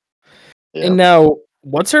 story. Yeah. And now,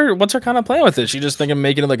 what's her kind of plan with it? She just thinking of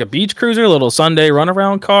making it like a beach cruiser, a little Sunday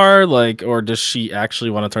runaround car, like, or does she actually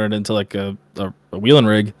want to turn it into like a wheeling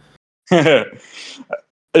rig?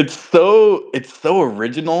 It's so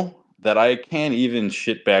original that I can't even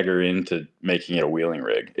shitbag her into making it a wheeling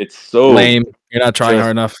rig. It's so Lame. You're not trying just-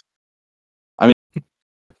 hard enough. I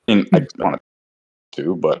want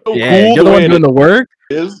to, but so Yeah, cool you're the one way doing it the work.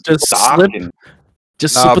 is. Just Stock slip. and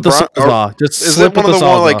Just slip with the sawzall. Just Is slip it one with of the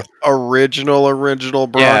the more sawzall. like original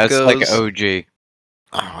Broncos? Yeah, it's like OG.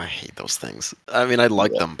 Oh, I hate those things. I mean, I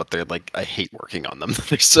like them, but they're like, I hate working on them.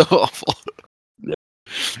 They're so awful.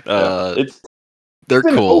 Yeah. They're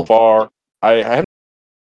been cool. so far. I haven't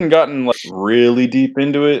gotten like really deep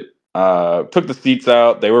into it. Took the seats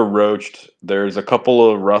out. They were roached. There's a couple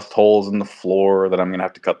of rust holes in the floor that I'm gonna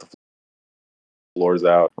have to cut the floors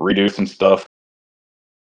out, redo some stuff.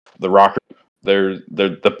 The rocker,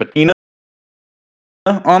 the patina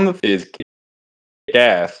on the is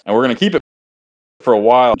gas, and we're gonna keep it for a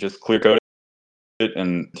while. Just clear coat it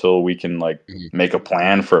until we can like make a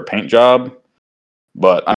plan for a paint job.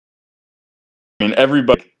 But I mean,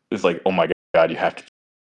 everybody is like, "Oh my god, you have to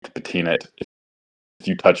patina it if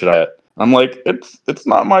you touch it." I'm like, it's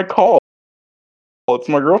not my call. It's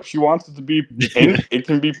my girl. She wants it to be pink. It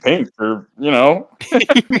can be pink, or You know,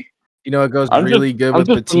 it goes really good I'm with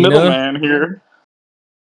just the patina. middleman here.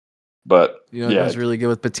 But You know, it goes really good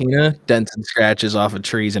with patina. Dents and scratches off of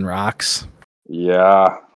trees and rocks.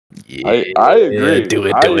 Yeah, Yeah, I agree. do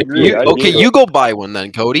it. I agree. You go buy one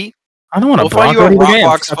then, Cody. I don't want We'll a find you Bronco. a What do you think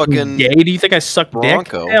I am, Rockbox fucking gay? Do you think I suck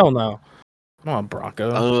Bronco. dick? Hell no. I don't want a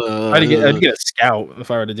Bronco. I'd get a Scout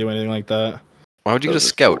if I were to do anything like that. Why would you get a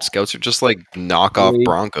Scout? Cool. Scouts are just like knockoff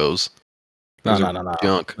Broncos. No.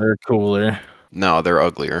 Junk. They're cooler. No, they're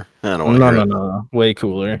uglier. I don't want to hear it. No. Way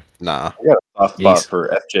cooler. Nah. I got a soft spot for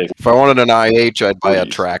FJ. If I wanted an IH, I'd buy a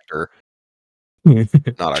tractor,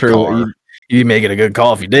 not a True. car. You'd be making a good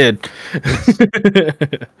call if you did.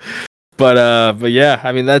 But yeah,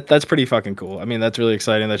 I mean that's pretty fucking cool. I mean that's really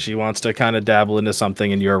exciting that she wants to kind of dabble into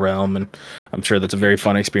something in your realm, and I'm sure that's a very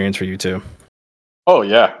fun experience for you too. Oh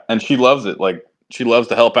yeah, and she loves it. Like she loves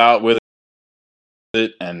to help out with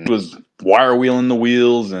it, and was wire wheeling the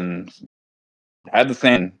wheels, and had the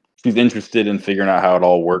same. She's interested in figuring out how it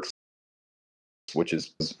all works, which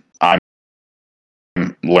is I'm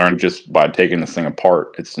learned just by taking this thing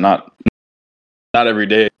apart. It's not every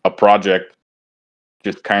day a project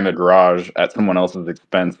just kind of garage at someone else's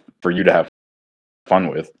expense for you to have fun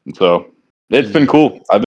with. And so it's been cool.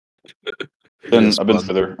 I've been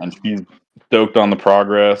with her, and she's stoked on the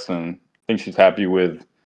progress, and I think she's happy with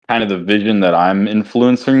kind of the vision that I'm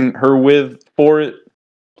influencing her with for it,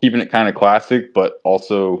 keeping it kind of classic, but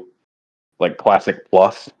also like classic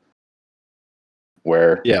plus,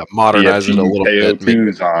 where modernize it a little bit.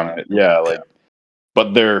 KO2s on it,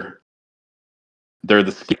 but they're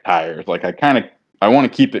the skid tires. Like I want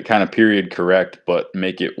to keep it kind of period correct, but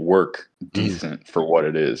make it work decent for what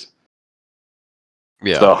it is.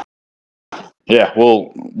 Yeah. So, yeah,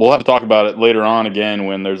 we'll have to talk about it later on again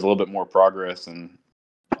when there's a little bit more progress and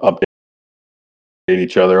update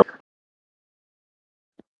each other.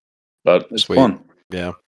 But it's fun.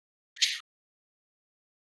 Yeah.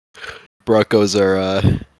 Broncos are.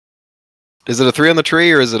 Is it a 3 on the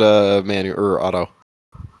tree or is it a manual or auto?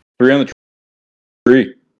 3 on the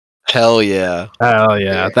tree. Hell yeah.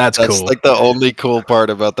 That's cool. That's like the only cool part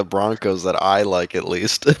about the Broncos that I like, at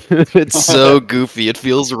least. It's so goofy. It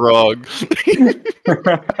feels wrong.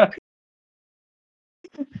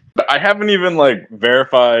 I haven't even like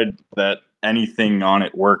verified that anything on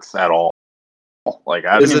it works at all. Like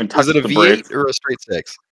I haven't even touched the brakes. Is it a V8 or a straight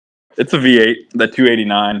 6? It's a V8, the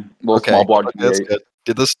 289, little small block V8. That's good.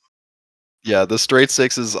 Yeah, the straight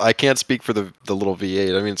 6 is. I can't speak for the little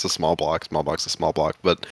V8. I mean, it's a small block. Small block's a small block,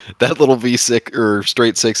 but that little V6 or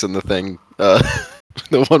straight 6 in the thing,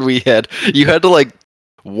 the one we had, you had to like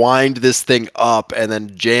wind this thing up and then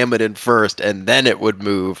jam it in first, and then it would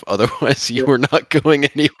move. Otherwise, you were not going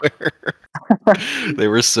anywhere. They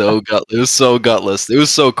were so It was so gutless. It was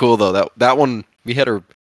so cool though. That one, we had a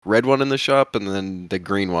red one in the shop, and then the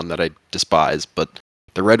green one that I despise. But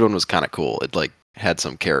the red one was kind of cool. It like had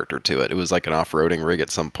some character to it. It was like an off-roading rig at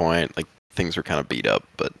some point. Like things were kind of beat up,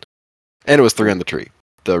 and it was 3 on the tree.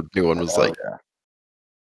 The new one was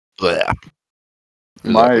bleh.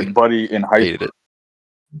 My buddy in high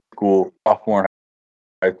school, sophomore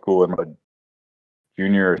high school, and my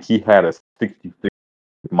junior, he had a 66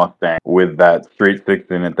 Mustang with that straight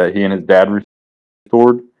 6 in it that he and his dad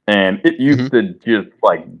restored. And it used to just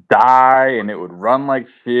like die, and it would run like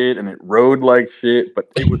shit, and it rode like shit, but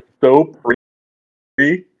it was so pretty.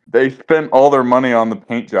 They spent all their money on the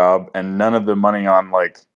paint job and none of the money on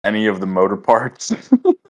like any of the motor parts.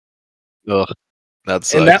 Ugh, that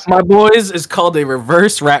sucks. And that, my boys, is called a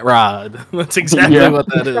reverse rat rod. That's exactly what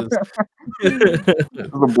that is.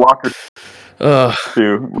 The blocker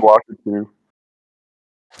two.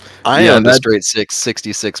 I owned a straight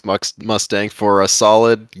 66 Mustang for a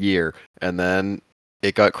solid year, and then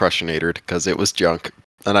it got crushinated because it was junk,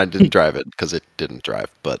 and I didn't drive it because it didn't drive.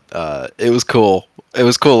 But it was cool. It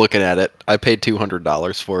was cool looking at it. I paid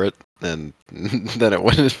 $200 for it, and then it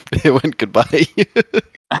went goodbye.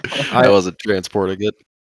 I wasn't transporting it.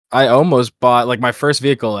 I almost bought, like, my first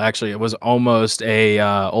vehicle. Actually, it was almost a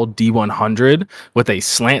old D100 with a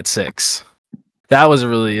slant 6. That was a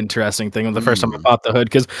really interesting thing. The first time I bought the hood,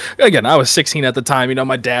 because again, I was 16 at the time. You know,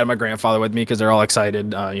 my dad and my grandfather with me because they're all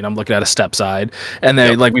excited. I'm looking at a step side, and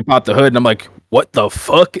then like we bought the hood, and I'm like, "What the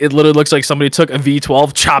fuck?" It literally looks like somebody took a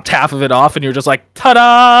V12, chopped half of it off, and you're just like,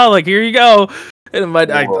 "Ta-da!" Like, here you go. And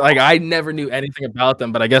I never knew anything about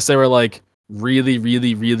them, but I guess they were like really,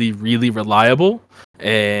 really, really, really reliable.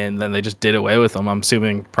 And then they just did away with them. I'm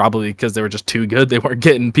assuming probably because they were just too good. They weren't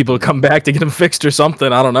getting people to come back to get them fixed or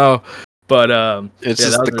something. I don't know. But It's yeah,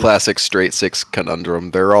 just the classic straight six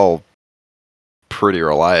conundrum. They're all pretty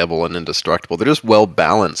reliable and indestructible. They're just well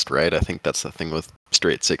balanced, right? I think that's the thing with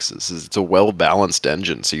straight sixes. Is it's a well balanced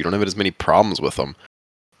engine, so you don't have as many problems with them.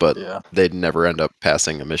 But they'd never end up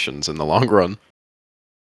passing emissions in the long run.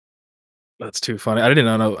 That's too funny. I didn't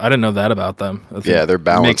know that about them. Yeah, they're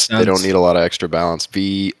balanced. They don't need a lot of extra balance.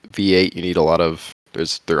 V8, you need a lot of.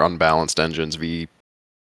 They're unbalanced engines. V4s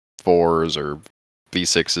or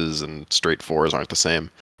V6s and straight 4s aren't the same.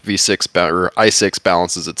 V6 or i6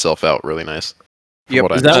 balances itself out really nice.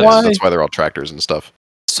 Yep. Is that why? That's why they're all tractors and stuff.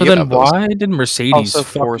 So then why did Mercedes also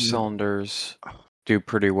 4-cylinders do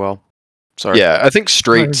pretty well? Sorry. Yeah, I think a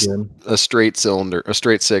straight cylinder, a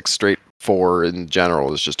straight 6, straight 4 in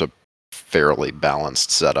general is just a fairly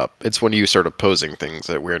balanced setup. It's when you start opposing things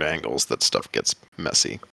at weird angles that stuff gets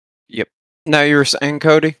messy. Yep. Now you were saying,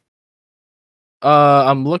 Cody?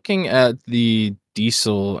 I'm looking at the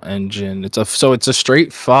diesel engine. It's a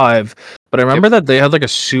straight 5, but I remember that they had like a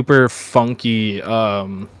super funky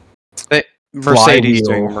Mercedes flywheel.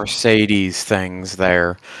 doing Mercedes things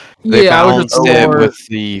there. They balanced it with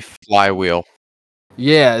the flywheel.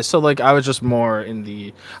 Yeah, so like I was just more in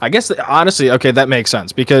the. I guess honestly, okay, that makes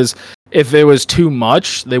sense because if it was too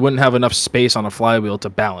much, they wouldn't have enough space on a flywheel to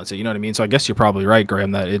balance it. You know what I mean? So I guess you're probably right,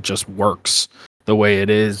 Graham, that it just works the way it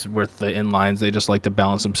is with the inlines. They just like to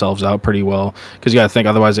balance themselves out pretty well because you got to think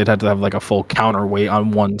otherwise they'd have to have like a full counterweight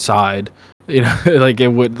on one side. You know, like it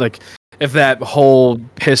would like. If that whole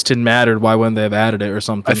piston mattered, why wouldn't they have added it or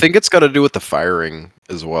something? I think it's got to do with the firing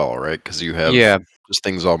as well, right? Because you have just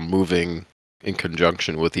things all moving in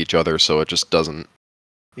conjunction with each other, so it just doesn't.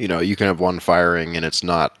 You know, you can have one firing and it's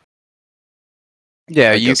not.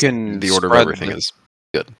 Yeah, you can. The order of everything is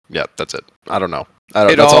good. Yeah, that's it. I don't know.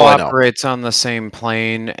 It all operates on the same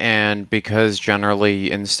plane, and because generally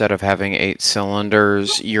instead of having 8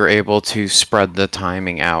 cylinders, you're able to spread the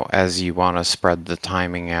timing out as you want to spread the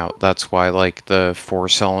timing out. That's why like the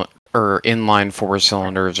 4-cylinder or inline 4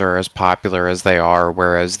 cylinders are as popular as they are,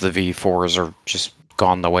 whereas the V4s are just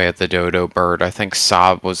gone the way of the dodo bird. I think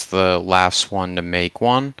Saab was the last one to make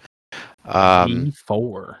one.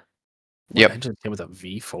 V4. Yep. I just came with a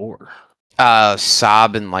V4.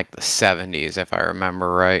 Saab in like the 70s, if I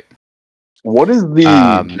remember right. What is the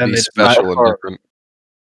special and different?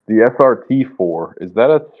 The SRT4? Is that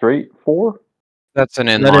a straight 4? That's an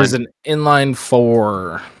inline. That is an inline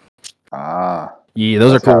 4. Ah. Yeah,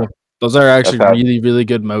 those are cool. Those are actually really, really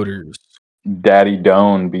good motors. Daddy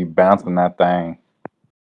Doan be bouncing that thing.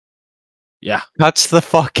 Yeah. Cuts the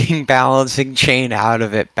fucking balancing chain out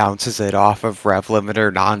of it, bounces it off of rev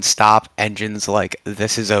limiter nonstop. Engine's like,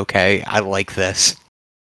 this is okay. I like this.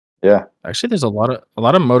 Yeah. Actually, there's a lot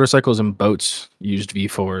of motorcycles and boats used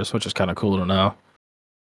V4s, which is kind of cool to know.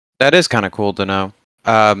 That is kind of cool to know.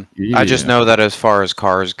 I just know that as far as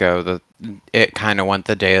cars go, it kind of went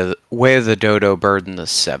the way of the dodo bird in the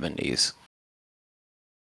 70s.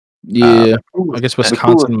 Yeah, I guess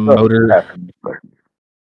Wisconsin Motor.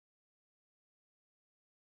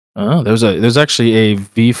 Oh, there's actually a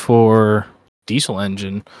V4 diesel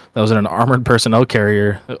engine that was in an armored personnel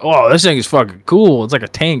carrier. Oh, this thing is fucking cool. It's like a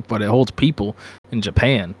tank, but it holds people in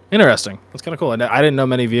Japan. Interesting. That's kind of cool. I didn't know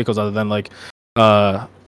many vehicles other than like,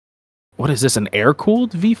 what is this? An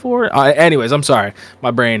air-cooled V4? Anyways, I'm sorry.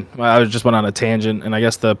 My brain. I just went on a tangent, and I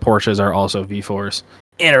guess the Porsches are also V4s.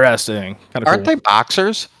 Interesting. Kind of cool. Aren't they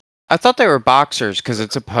boxers? I thought they were boxers because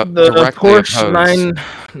it's the directly Porsche opposed.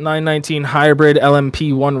 919 hybrid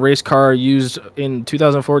LMP1 race car used in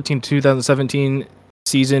 2014-2017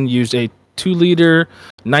 season used a 2-liter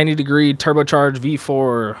 90-degree turbocharged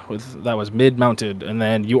V4 that was mid-mounted. And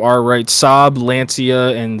then you are right, Saab,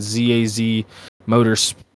 Lancia, and ZAZ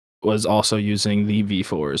Motors was also using the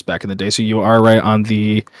V4s back in the day. So you are right on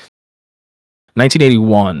the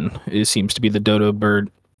 1981. It seems to be the Dodo Bird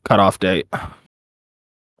cutoff date.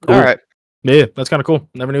 Cool. All right. Yeah, that's kind of cool.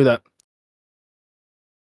 Never knew that.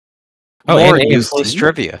 More useless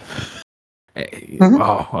trivia.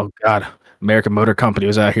 Oh God. American Motor Company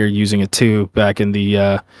was out here using it too back in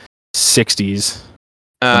the 60s.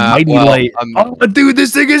 Mighty Light. Oh, dude,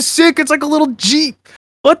 this thing is sick. It's like a little Jeep.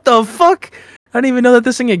 What the fuck? I didn't even know that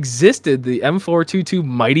this thing existed. The M422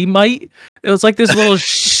 Mighty Might. It was like this little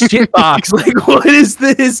shit box. Like, what is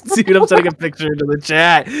this? Dude, I'm sending a picture into the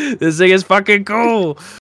chat. This thing is fucking cool.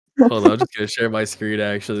 Hold on, I'm just gonna share my screen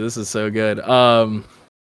actually. This is so good.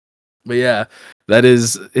 But yeah,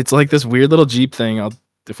 it's like this weird little Jeep thing.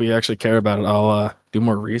 if we actually care about it, I'll do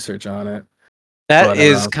more research on it. That But,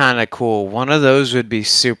 is kind of cool. One of those would be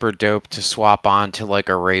super dope to swap onto like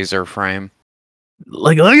a razor frame.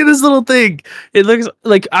 like, look at this little thing. It looks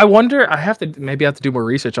like, I wonder. I have to do more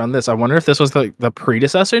research on this. I wonder if this was the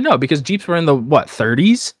predecessor. No, because Jeeps were in the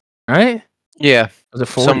 30s, right? Yeah, Was it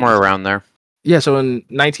 40s? somewhere around there. Yeah, so in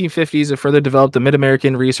 1950s, it further developed the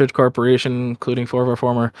Mid-American Research Corporation, including 4 of our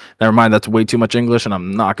former. Never mind, that's way too much English, and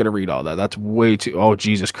I'm not going to read all that. That's way too. Oh,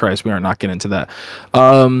 Jesus Christ, we are not getting into that.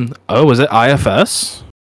 Was it IFS?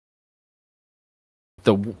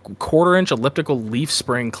 The quarter-inch elliptical leaf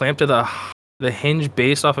spring clamped to the hinge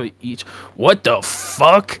based off of each. What the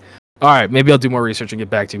fuck? All right, maybe I'll do more research and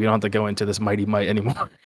get back to you. We don't have to go into this mighty might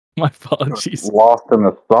anymore. My apologies, Lost in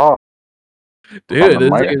the sauce.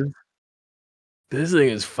 dude. This thing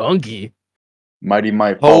is funky. Mighty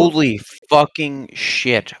Might. Holy fucking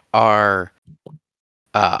shit! Are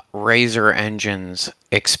razor engines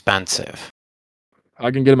expensive?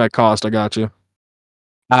 I can get them at cost. I got you.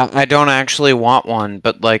 I don't actually want one,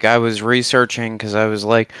 but like I was researching because I was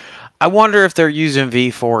like, I wonder if they're using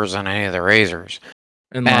V4s on any of the razors.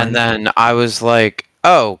 And then I was like,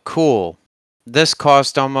 oh, cool. This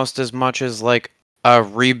cost almost as much as like a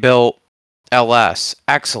rebuilt LS.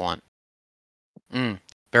 Excellent.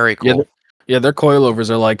 Very cool. Yeah, their coilovers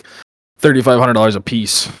are like $3,500 a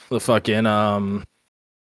piece. The fucking I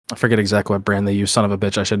forget exactly what brand they use. Son of a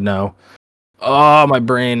bitch, I should know. Oh, my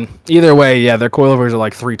brain. Either way, yeah, their coilovers are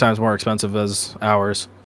like 3 times more expensive as ours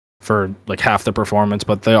for like half the performance,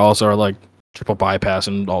 but they also are like triple bypass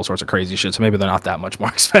and all sorts of crazy shit. So maybe they're not that much more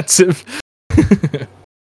expensive.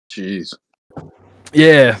 Jeez.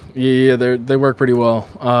 Yeah, they work pretty well.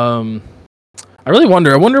 I really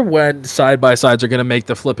wonder. I wonder when side by sides are gonna make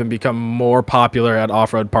the flip and become more popular at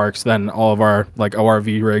off road parks than all of our like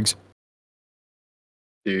ORV rigs.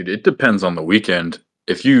 Dude, it depends on the weekend.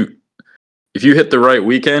 If you hit the right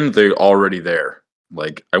weekend, they're already there.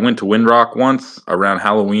 Like I went to Windrock once around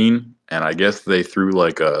Halloween, and I guess they threw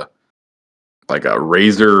like a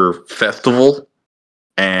razor festival.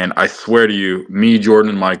 And I swear to you, me, Jordan,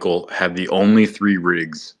 and Michael had the only 3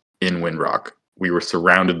 rigs in Windrock. We were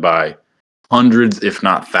surrounded by hundreds, if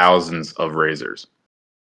not thousands, of razors.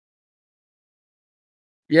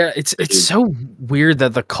 Yeah, it's so weird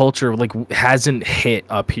that the culture like hasn't hit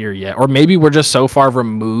up here yet, or maybe we're just so far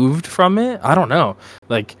removed from it. I don't know.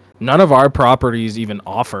 Like none of our properties even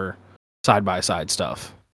offer side by side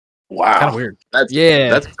stuff. Wow, Kind of weird. That's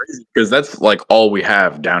crazy because that's like all we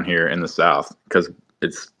have down here in the South. Because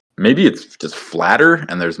it's just flatter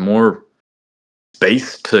and there's more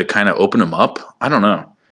space to kind of open them up. I don't know.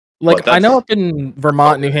 Like I know up in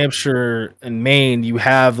Vermont, New Hampshire, and Maine, you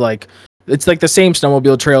have like it's like the same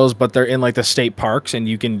snowmobile trails, but they're in like the state parks, and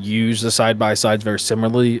you can use the side by sides very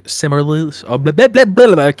similarly. Oh, blah, blah, blah,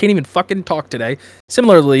 blah, blah, I can't even fucking talk today.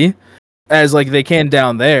 Similarly, as like they can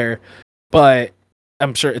down there, but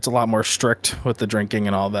I'm sure it's a lot more strict with the drinking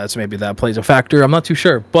and all that. So maybe that plays a factor. I'm not too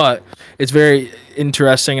sure, but it's very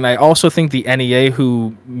interesting. And I also think the NEA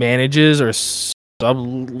who manages or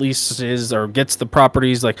subleases or gets the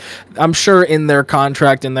properties, like I'm sure in their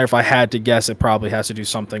contract in there, if I had to guess, it probably has to do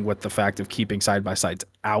something with the fact of keeping side by sides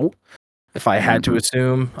out. If I had to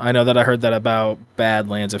assume, I know that I heard that about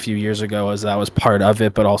Badlands a few years ago, as that was part of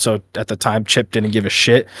it, but also at the time Chip didn't give a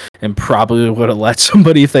shit and probably would have let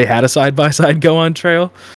somebody if they had a side by side go on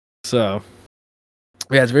trail. So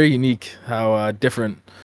yeah, it's very unique how different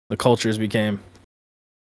the cultures became.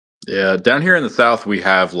 Yeah, down here in the South, we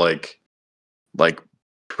have like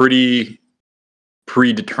pretty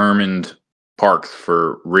predetermined parks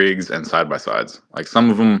for rigs and side by sides. Like some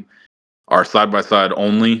of them are side by side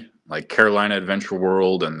only, like Carolina Adventure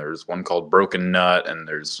World, and there's one called Broken Nut, and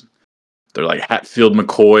they're like Hatfield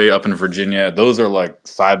McCoy up in Virginia. Those are like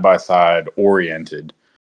side by side oriented.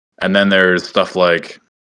 And then there's stuff like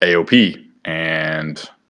AOP and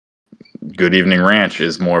Good Evening Ranch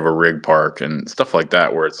is more of a rig park and stuff like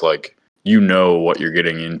that, where it's like you know what you're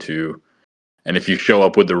getting into. And if you show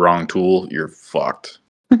up with the wrong tool, you're fucked.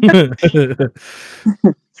 Yeah,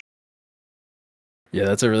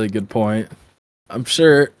 that's a really good point. I'm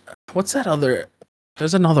sure. What's that other?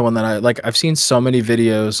 There's another one that I like. I've seen so many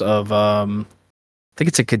videos of. I think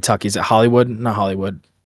it's in Kentucky. Is it Hollywood? Not Hollywood.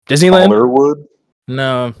 Disneyland? Hollywood?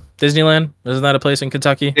 No, Disneyland. Isn't that a place in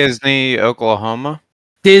Kentucky? Disney, Oklahoma.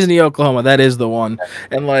 Disney, Oklahoma. That is the one.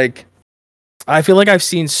 And like, I feel like I've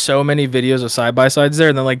seen so many videos of side by sides there,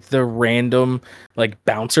 and then like the random like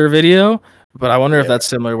bouncer video. But I wonder if that's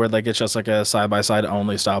similar, where like it's just like a side by side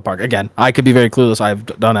only style park. Again, I could be very clueless. I've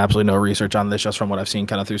done absolutely no research on this, just from what I've seen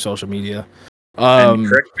kind of through social media. And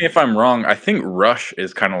correct me if I'm wrong, I think Rush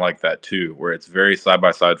is kind of like that too, where it's very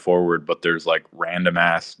side-by-side forward, but there's like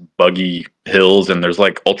random-ass buggy hills, and there's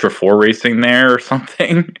like Ultra 4 racing there or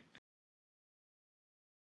something.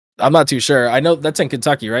 I'm not too sure. I know that's in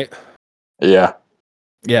Kentucky, right? Yeah.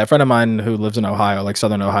 Yeah, a friend of mine who lives in Ohio, like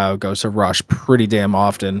Southern Ohio, goes to Rush pretty damn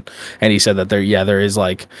often, and he said that there is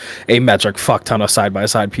like a metric fuck ton of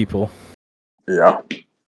side-by-side people. Yeah.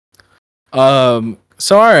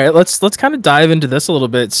 So all right, let's kind of dive into this a little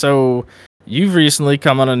bit. So you've recently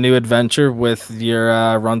come on a new adventure with your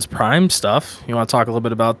Runsprime stuff. You want to talk a little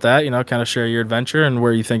bit about that? You know, kind of share your adventure and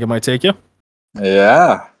where you think it might take you.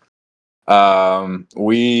 Yeah.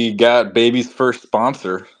 We got baby's first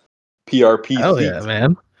sponsor, PRP. Hell yeah,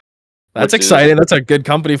 man. That's Which exciting. That's a good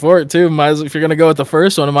company for it too. If you're gonna go with the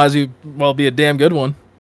first one, it might as well be a damn good one.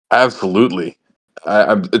 Absolutely.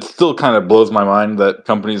 It still kind of blows my mind that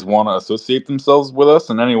companies want to associate themselves with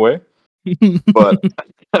us in any way, but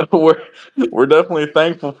we're definitely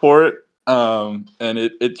thankful for it. And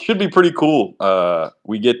it should be pretty cool.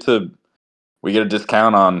 We get a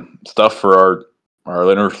discount on stuff for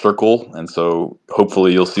our inner circle, and so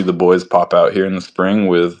hopefully you'll see the boys pop out here in the spring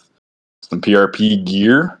with some PRP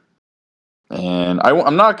gear. And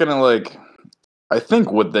I'm not gonna like. I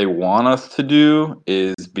think what they want us to do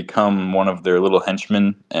is become one of their little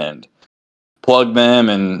henchmen and plug them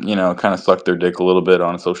and, kind of suck their dick a little bit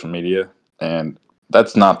on social media. And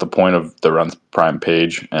that's not the point of the Runs Prime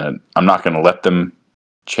page. And I'm not going to let them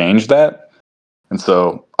change that. And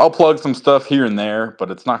so I'll plug some stuff here and there,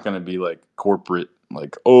 but it's not going to be like corporate,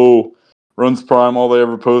 like, oh, Runs Prime, all they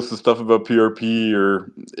ever post is stuff about PRP,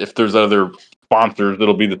 or if there's other sponsors,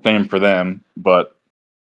 it'll be the same for them. But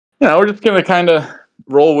we're just gonna kind of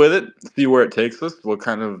roll with it, see where it takes us, what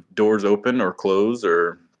kind of doors open or close,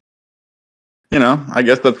 or I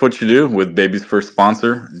guess that's what you do with baby's first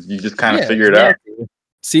sponsor. You just kind of figure it out.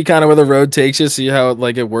 See kind of where the road takes you, see how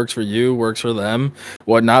it works for you, works for them,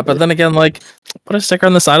 whatnot. But then again, like put a sticker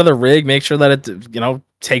on the side of the rig, make sure that it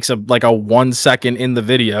takes a 1 second in the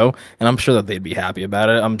video, and I'm sure that they'd be happy about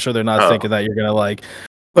it. I'm sure they're not thinking that you're gonna like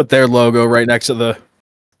put their logo right next to the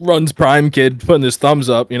Runs Prime kid putting his thumbs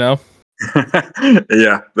up,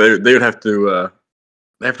 Yeah, they would have to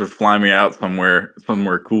fly me out somewhere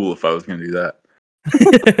cool if I was gonna do that.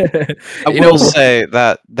 I will say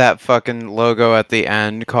that fucking logo at the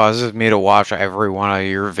end causes me to watch every one of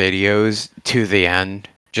your videos to the end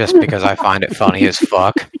just because I find it funny as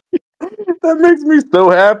fuck. That makes me so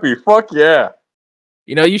happy. Fuck yeah.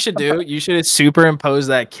 You should superimpose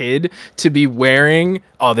that kid to be wearing.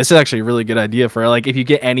 Oh, this is actually a really good idea for like if you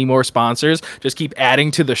get any more sponsors, just keep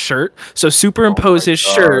adding to the shirt. So superimpose his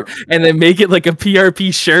shirt and then make it like a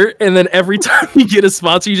PRP shirt, and then every time you get a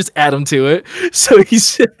sponsor, you just add them to it. So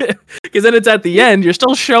because then it's at the end, you're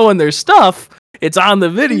still showing their stuff. It's on the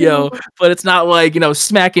video, but it's not like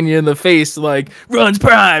smacking you in the face like Runs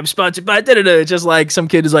Prime sponsored by da da da. It's just like some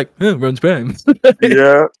kid is like Runs Prime.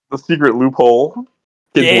 Yeah, the secret loophole.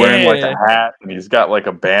 Kid's wearing like a hat, and he's got like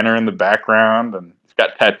a banner in the background, and he's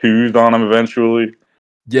got tattoos on him eventually.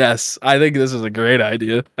 Yes, I think this is a great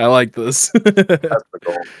idea. I like this. That's the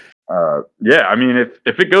goal. Yeah, I mean,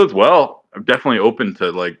 if it goes well, I'm definitely open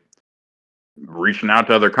to like reaching out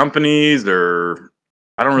to other companies, or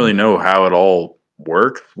I don't really know how it all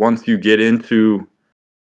works once you get into.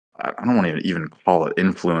 I don't want to even call it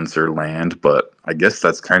influencer land, but I guess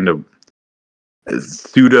that's kind of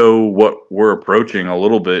pseudo what we're approaching a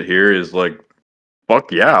little bit here. Is like,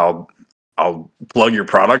 fuck yeah, I'll plug your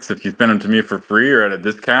products if you send them to me for free or at a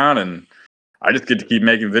discount, and I just get to keep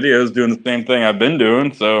making videos doing the same thing I've been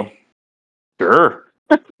doing. So sure.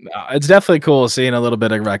 It's definitely cool seeing a little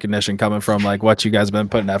bit of recognition coming from like what you guys have been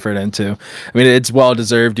putting effort into. I mean, it's well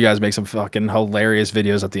deserved. You guys make some fucking hilarious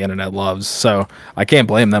videos that the internet loves, so I can't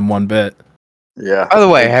blame them one bit. Yeah. By the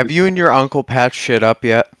way, have you and your uncle patched shit up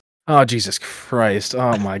yet? Oh, Jesus Christ.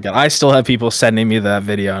 Oh, my God. I still have people sending me that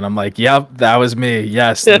video, and I'm like, yep, that was me.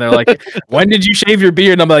 Yes. And they're like, when did you shave your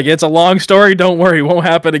beard? And I'm like, it's a long story. Don't worry. It won't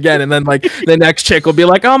happen again. And then, like, the next chick will be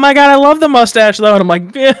like, oh, my God, I love the mustache, though. And I'm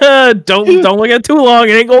like, yeah, don't look at it too long.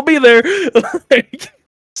 It ain't going to be there. Like,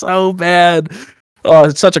 so bad. Oh,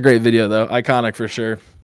 it's such a great video, though. Iconic for sure.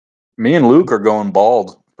 Me and Luke are going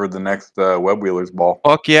bald for the next Web Wheelers ball.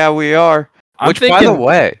 Fuck yeah, we are. Which, by the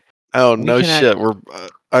way... Oh, no shit.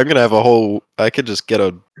 I'm going to have I could just get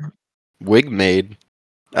a wig made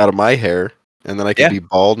out of my hair, and then I could be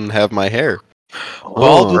bald and have my hair.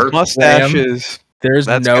 Bald with mustaches. There's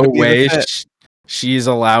no way she's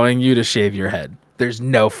allowing you to shave your head. There's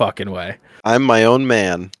no fucking way. I'm my own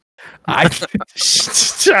man. All right,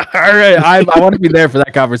 I want to be there for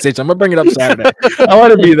that conversation. I'm gonna bring it up Saturday. I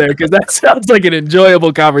want to be there because that sounds like an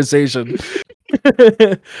enjoyable conversation.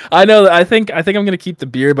 I know. I think I'm gonna keep the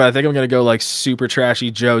beard, but I think I'm gonna go like super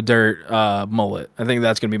trashy Joe Dirt mullet. I think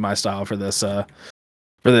that's gonna be my style for this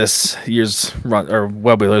year's run or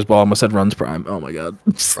Web Wheelers Ball. I almost said Runs Prime. Oh my god.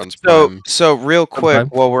 So real quick, Prime.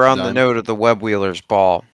 while we're on the Dime. note of the Web Wheelers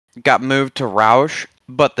Ball, got moved to Roush,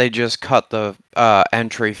 but they just cut the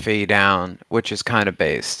entry fee down, which is kind of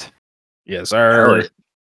based. Yes, sir.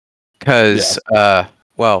 Because,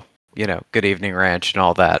 well, you know, Good Evening Ranch and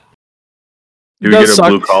all that. Do we get a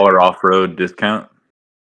blue collar off road discount?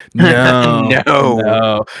 No,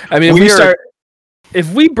 No. I mean,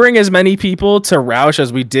 if we bring as many people to Roush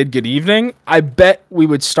as we did Good Evening, I bet we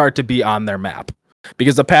would start to be on their map.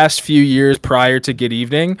 Because the past few years prior to Good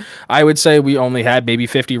Evening, I would say we only had maybe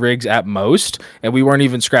 50 rigs at most, and we weren't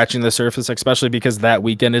even scratching the surface, especially because that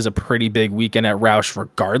weekend is a pretty big weekend at Roush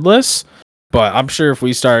regardless. But I'm sure if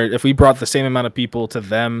we brought the same amount of people to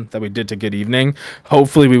them that we did to Good Evening,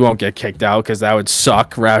 hopefully we won't get kicked out because that would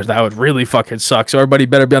suck. That would really fucking suck. So everybody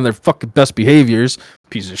better be on their fucking best behaviors.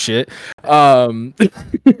 Piece of shit. But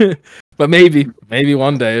maybe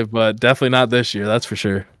one day, but definitely not this year. That's for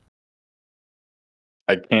sure.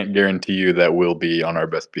 I can't guarantee you that we'll be on our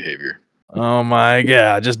best behavior. Oh my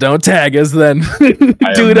god! Just don't tag us then. I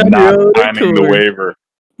Do it am on your not own signing the accord. waiver.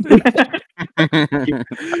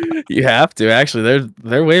 You have to actually.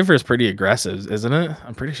 Their waiver is pretty aggressive, isn't it?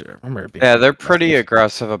 I'm pretty sure. I remember it being. Yeah, they're pretty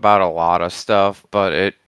aggressive about a lot of stuff,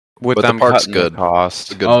 but But the them park's cutting good. the cost.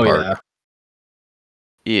 It's a good Oh park.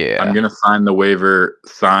 Yeah. I'm gonna sign the waiver.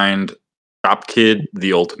 Signed, Drop Kid,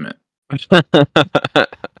 the ultimate.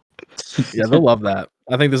 Yeah, they'll love that.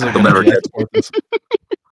 I think this is a They'll good never idea. catch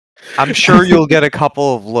I'm sure you'll get a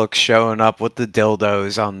couple of looks showing up with the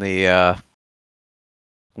dildos on the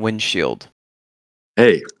windshield.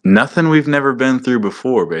 Hey, nothing we've never been through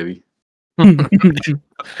before, baby.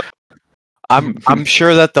 I'm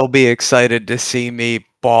sure that they'll be excited to see me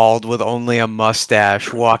bald with only a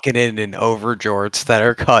mustache walking in overjorts that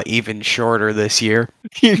are cut even shorter this year.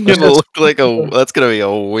 You're gonna look like that's gonna be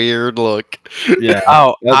a weird look. Yeah.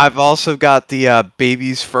 Oh, I've also got the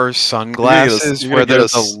baby's first sunglasses you're where gonna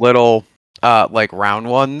get there's the little like round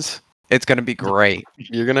ones. It's gonna be great.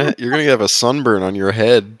 You're gonna have a sunburn on your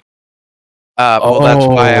head. Well, that's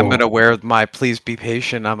why I'm gonna wear my Please Be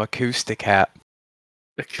Patient, I'm acoustic hat.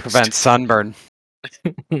 Prevent sunburn.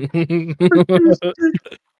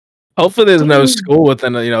 Hopefully, there's no school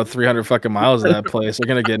within 300 fucking miles of that place. They're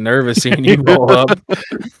gonna get nervous seeing you roll up.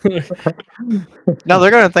 No,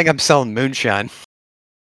 they're gonna think I'm selling moonshine.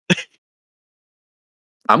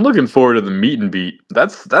 I'm looking forward to the meet and beat.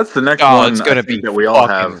 That's the next Oh, one it's gonna I think be that we all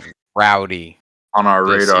fucking have rowdy on our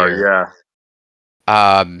this radar. year.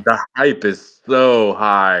 Yeah, the hype is so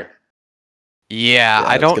high. Yeah,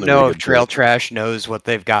 I it's don't gonna be a know good if Trail trip. Trash knows what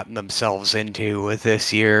they've gotten themselves into with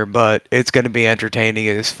this year, but it's going to be entertaining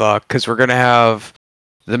as fuck because we're going to have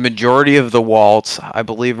the majority of the Waltz, I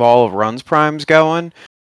believe all of Runsprime's going,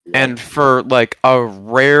 and for like a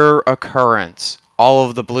rare occurrence, all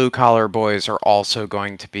of the blue collar boys are also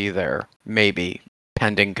going to be there, maybe,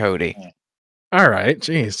 pending Cody. All right,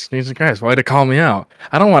 jeez, Jesus Christ, way to call me out.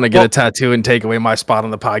 I don't want to get a tattoo and take away my spot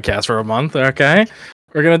on the podcast for a month. Okay,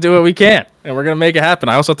 we're gonna do what we can, and we're gonna make it happen.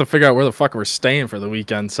 I also have to figure out where the fuck we're staying for the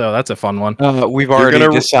weekend, so that's a fun one. We've already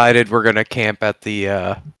decided we're gonna camp at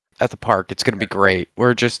the park. It's gonna be great.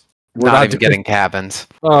 We're not even getting cabins.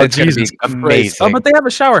 Oh, it's Jesus gonna be Christ. amazing. Oh, but they have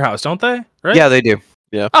a shower house, don't they? Right? Yeah, they do.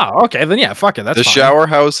 Yeah. Oh, okay, then yeah, fuck it. That's the fine. shower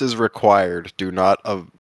house is required. Do not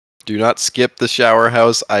skip the shower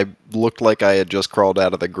house. I looked like I had just crawled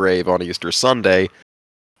out of the grave on Easter Sunday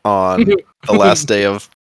on the last day of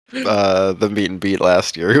the meet and beat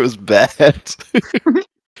last year. It was bad.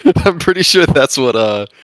 I'm pretty sure that's what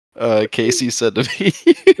Casey said to me.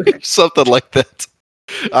 Something like that.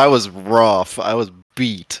 I was rough. I was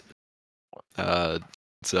beat.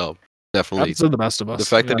 So definitely That's the best of us. the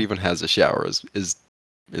fact that it even has a shower is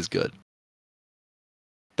good.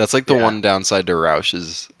 That's like the one downside to Roush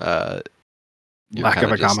is lack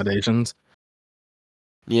of accommodations.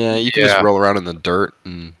 You can just roll around in the dirt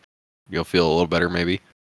and you'll feel a little better maybe.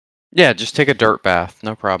 Yeah, just take a dirt bath,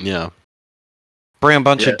 no problem. Yeah. Bring a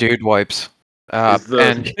bunch of dude wipes.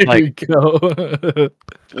 And like go.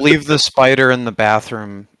 leave the spider in the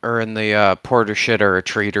bathroom or in the porta shit or a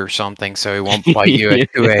treat or something so he won't bite you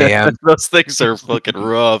at 2 a.m. Those things are fucking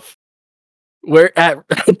rough. Where at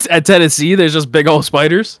Tennessee, there's just big old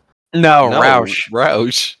spiders. No, Roush.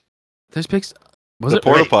 Roush. There's big. Was the it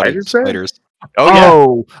porta potty spiders there? spiders?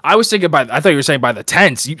 Oh, I was thinking I thought you were saying by the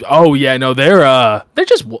tents. Yeah, no,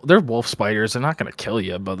 they're wolf spiders. They're not gonna kill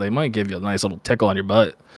you, but they might give you a nice little tickle on your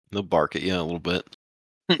butt. They'll bark at you a little bit.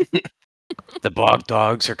 The bog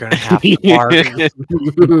dogs are gonna have to bark.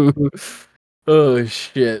 Oh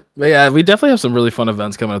shit! But yeah, we definitely have some really fun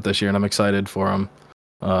events coming up this year, and I'm excited for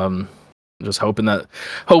them. Just hoping the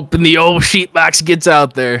old sheepbox gets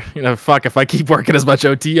out there. Fuck, if I keep working as much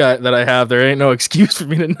OT that I have, there ain't no excuse for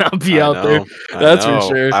me to not be out there. That's for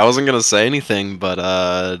sure. I wasn't gonna say anything, but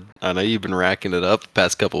I know you've been racking it up the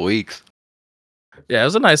past couple weeks. Yeah, it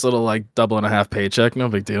was a nice little like double and a half paycheck. No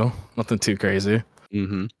big deal. Nothing too crazy.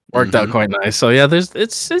 Mm-hmm. Worked out quite nice. So yeah,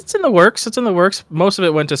 it's in the works. It's in the works. Most of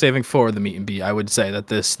it went to saving for the meet and beat. I would say that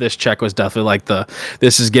this check was definitely like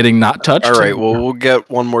this is getting not touched. All right, well we'll get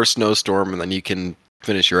one more snowstorm and then you can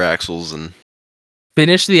finish your axles and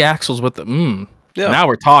finish the axles with the Yeah. Now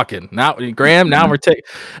we're talking. Now Graham, now we're taking.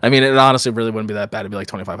 I mean, it honestly really wouldn't be that bad. It'd be like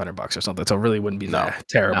 $2,500 or something. So it really wouldn't be that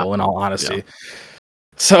terrible in all honesty. Yeah.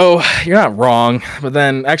 So you're not wrong, but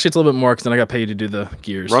then actually it's a little bit more because then I got paid to do the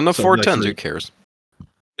gears. Run the So 410s. Who cares?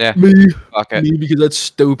 Yeah. Me Fuck it. because that's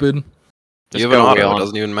stupid. You have an auto. It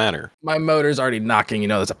doesn't even matter. My motor's already knocking.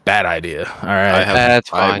 That's a bad idea. All right. That's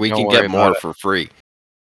fine. We Don't can worry get more about it. for free.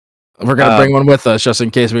 We're gonna bring one with us just in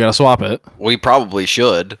case we gotta swap it. We probably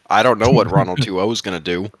should. I don't know what Ronald 2.0 is gonna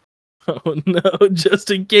do. Oh no! Just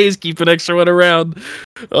in case, keep an extra one around.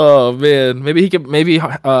 Oh man, maybe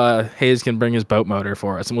Hayes can bring his boat motor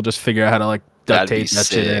for us, and we'll just figure out how to like duct That'd be tape that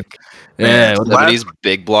shit in. sick. Yeah, Man, 70s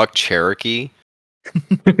big block Cherokee.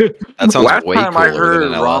 That sounds Last way time cooler I heard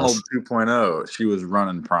than an Ronald LS. 2.0, she was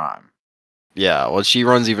running Prime. Yeah, well, she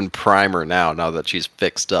runs even primer now that she's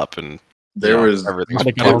fixed up and There was everything's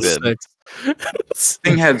Might have got all put in. six.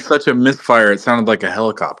 thing had such a misfire; it sounded like a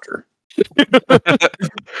helicopter.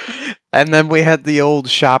 And then we had the old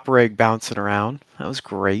shop rig bouncing around. That was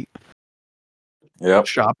great. Yep.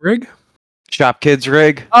 Shop rig? Shop kids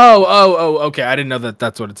rig. Oh, okay. I didn't know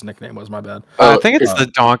that's what its nickname was. My bad. I think it's the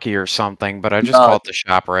donkey or something, but I just call it the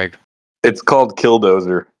shop rig. It's called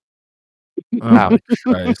Killdozer. Oh,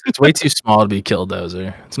 Christ. It's way too small to be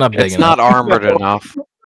Killdozer. It's not big It's enough. not armored enough.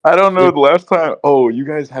 I don't know the last time. Oh, you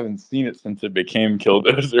guys haven't seen it since it became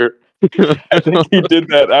Killdozer. I think he did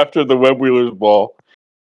that after the Web Wheelers Ball.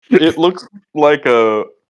 It looks like a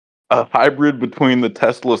hybrid between the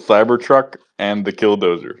Tesla Cybertruck and the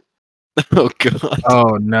Killdozer. Oh god.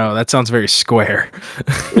 Oh no, that sounds very square.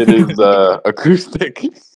 It is acoustic.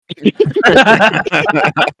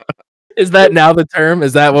 Is that now the term?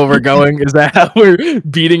 Is that what we're going? Is that how we're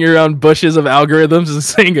beating around bushes of algorithms and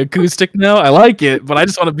saying acoustic now? I like it, but I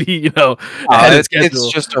just want to be, ahead of schedule.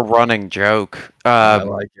 It's just a running joke. I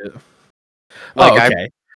like it. Okay.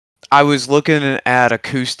 I was looking at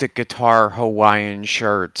acoustic guitar Hawaiian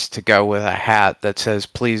shirts to go with a hat that says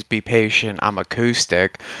 "Please be patient, I'm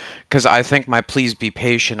acoustic," because I think my "Please be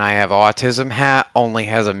patient, I have autism" hat only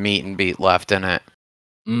has a meet and beat left in it.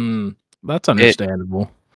 That's understandable.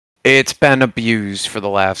 It's been abused for the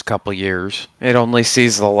last couple years. It only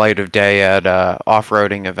sees the light of day at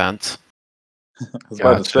off-roading events. I was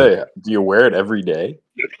about to say, do you wear it every day?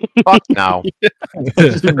 Fuck no.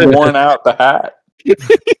 Just worn out the hat.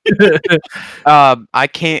 I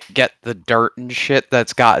can't get the dirt and shit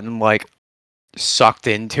that's gotten like sucked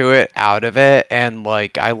into it out of it, and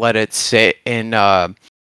like I let it sit in a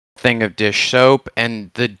thing of dish soap,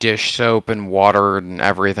 and the dish soap and water and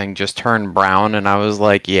everything just turned brown, and I was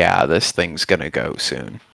like, yeah, this thing's gonna go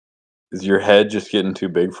soon. Is your head just getting too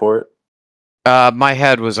big for it? My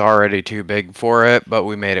head was already too big for it, but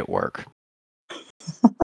we made it work.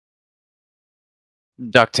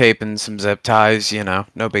 Duct tape and some zip ties,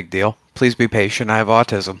 no big deal. Please be patient, I have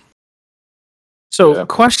autism. So,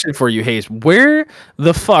 question for you, Hayes. Where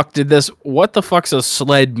the fuck did this "what the fuck's a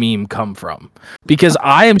sled" meme come from? Because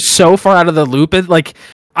I am so far out of the loop.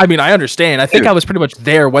 I understand. I think I was pretty much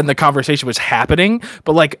there when the conversation was happening,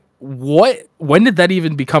 but like, when did that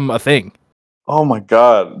even become a thing? Oh my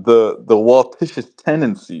god, the Waltitious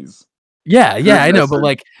tendencies. Yeah, I know, but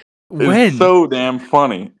like, when? It's so damn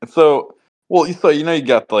funny. So you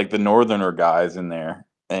got like the northerner guys in there,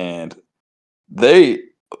 and they,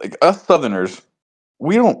 like us southerners,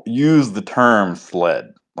 we don't use the term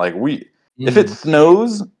sled. Like if it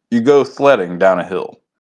snows, you go sledding down a hill.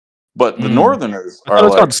 But the northerners I thought are it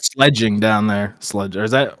was like called sledging down there. Sledge, or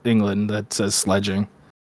is that England that says sledging?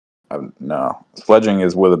 no, sledging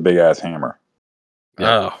is with a big ass hammer.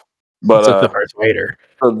 Oh, But the first waiter.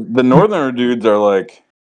 so the northerner dudes are like,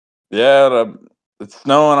 yeah, it's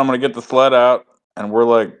snowing. I'm gonna get the sled out, and we're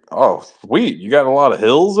like, oh sweet, you got a lot of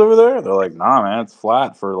hills over there. They're like, nah, man, it's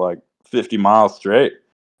flat for like 50 miles straight.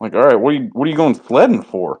 Like, all right, what are you going sledding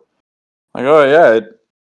for? Like, oh yeah,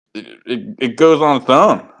 it goes on its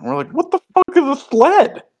own. And we're like, what the fuck is a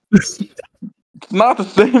sled? It's not the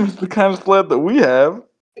same as the kind of sled that we have.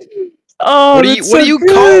 Oh, What do that's you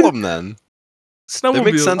so call good. them then? That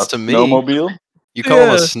makes Snowmobile. sense A to me. snowmobile. You call them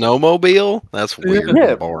a Yeah. snowmobile? That's weird Yeah.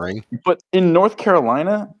 and boring. But in North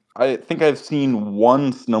Carolina, I think I've seen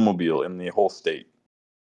one snowmobile in the whole state.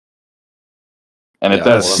 And it's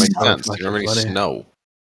Yeah, at well, that makes so sense. You fucking don't have any funny. snow.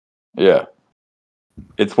 Yeah.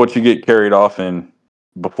 It's what you get carried off in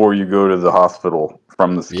before you go to the hospital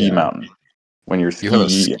from the ski Yeah. mountain when you're You have a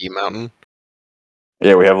skiing. ski mountain?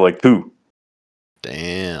 Yeah, we have like two.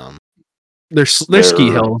 Damn. They're ski They're-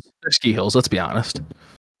 hills. They're ski hills. Let's be honest.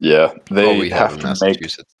 Yeah, Well, they we have have in to make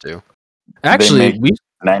Massachusetts too. Actually, make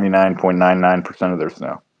 99.99% of their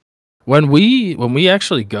snow. when we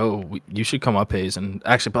actually go, you should come up, Hayes. And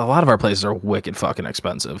actually, but a lot of our places are wicked fucking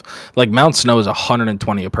expensive. Like Mount Snow is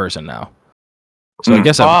 120 a person now. So I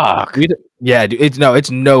guess Fuck. yeah, dude,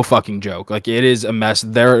 it's no fucking joke. Like it is a mess.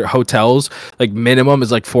 Their hotels, like minimum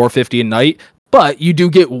is like $450 a night, but you do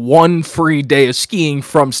get one free day of skiing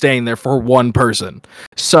from staying there for one person.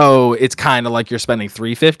 So it's kind of like you're spending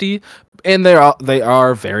 $350, and they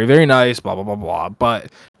are very very nice. Blah blah blah blah. But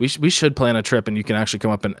we should plan a trip, and you can actually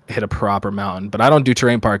come up and hit a proper mountain. But I don't do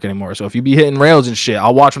terrain park anymore. So if you be hitting rails and shit,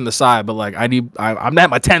 I'll watch from the side. But like I'm at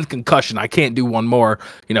my 10th concussion. I can't do one more.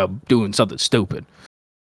 Doing something stupid.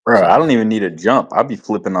 Bro, So- I don't even need a jump. I'll be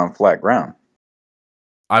flipping on flat ground.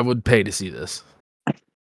 I would pay to see this.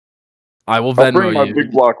 I will I'll bring Venmo my you.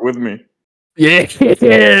 big block with me. Yeah,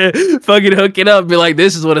 fucking hook it up. Be like,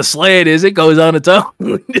 this is what a sled is. It goes on its own.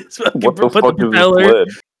 Just fucking What the put fuck the is a propeller.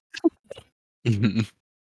 sled?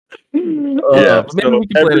 Yeah, maybe so we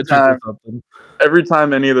can plan a trip or something. every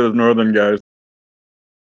time any of those northern guys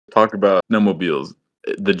talk about snowmobiles,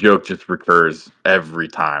 the joke just recurs every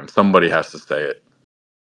time. Somebody has to say it.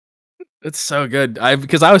 It's so good.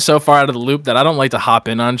 Because I was so far out of the loop that I don't like to hop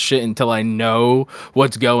in on shit until I know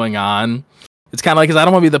what's going on. It's kind of like, because I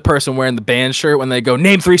don't want to be the person wearing the band shirt when they go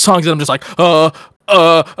name 3 songs and I'm just like, I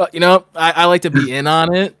like to be in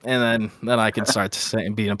on it, and then I can start to say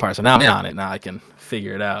and be in a part. So now I'm in on it. Now I can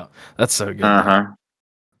figure it out. That's so good. You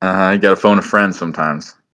gotta phone a friend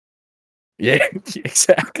sometimes. Yeah,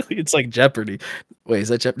 exactly. It's like Jeopardy. Wait, is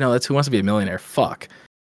that Jeopardy? No, that's Who Wants to Be a Millionaire. Fuck.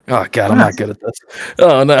 Oh god, I'm not good at this.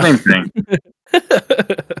 Oh no. Same thing. Drake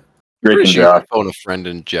Pretty and sure you Josh. can phone a friend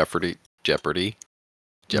in Jeopardy. Jeopardy.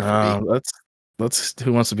 No, that's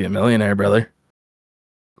Who Wants to Be a Millionaire, brother.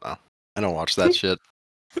 I don't watch that shit.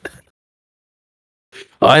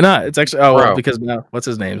 Why not? It's actually Bro. because now what's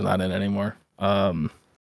his name's not in anymore.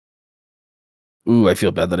 Ooh, I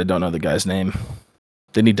feel bad that I don't know the guy's name.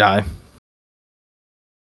 Didn't he die?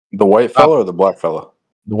 The white fella or the black fella?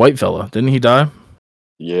 The white fella. Didn't he die?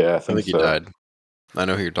 Yeah, I I think think he so. died. I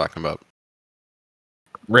know who you're talking about.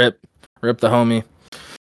 Rip the homie.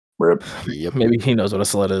 Rip. Yep. Maybe he knows what a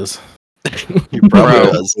sled is. He probably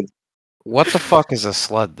Bro. does. What the fuck is a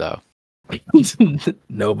sled though?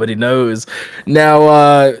 Nobody knows.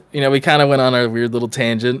 Now, we kind of went on a weird little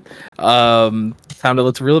tangent. Time to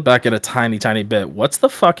let's reel it back at a tiny bit. What's the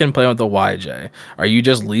fucking plan with the YJ? Are you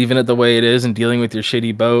just leaving it the way it is and dealing with your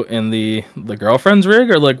shitty boat and the girlfriend's rig,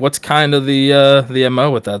 or like what's kind of the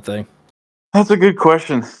MO with that thing? That's a good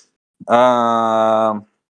question. I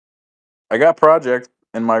got projects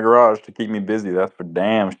in my garage to keep me busy. That's for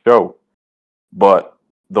damn sure. But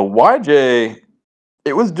the YJ,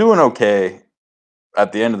 it was doing okay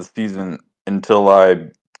at the end of the season until I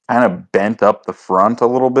kind of bent up the front a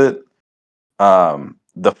little bit.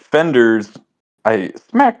 The fenders, I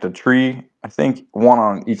smacked a tree, I think one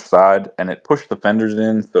on each side, and it pushed the fenders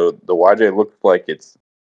in. So the YJ looks like it's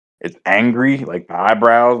angry, like the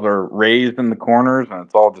eyebrows are raised in the corners, and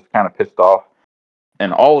it's all just kind of pissed off.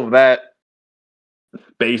 And all of that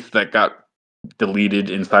space that got deleted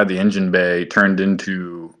inside the engine bay turned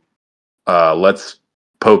into let's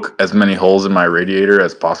poke as many holes in my radiator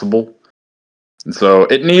as possible. And so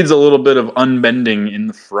it needs a little bit of unbending in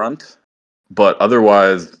the front, but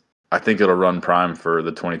otherwise, I think it'll run prime for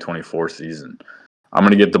the 2024 season. I'm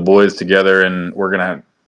going to get the boys together and we're going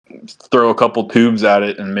to throw a couple tubes at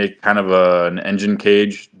it and make kind of an engine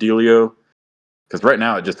cage dealio. Because right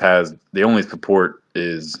now it just has, the only support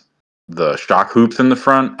is the shock hoops in the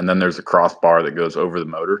front, and then there's a crossbar that goes over the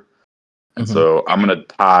motor. And so I'm going to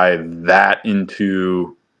tie that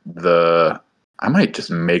into I might just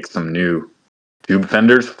make some new tube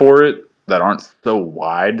fenders for it that aren't so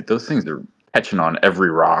wide. Those things are catching on every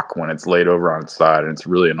rock when it's laid over on its side, and it's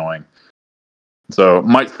really annoying. So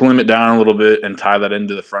might slim it down a little bit and tie that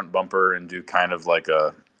into the front bumper and do kind of like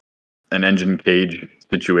an engine cage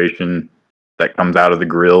situation that comes out of the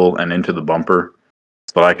grill and into the bumper,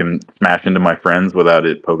 so I can smash into my friends without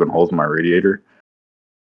it poking holes in my radiator.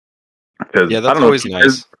 Because Yeah, that's always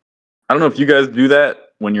nice. I don't know if you guys do that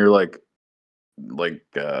when you're like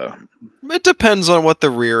It depends on what the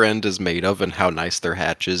rear end is made of and how nice their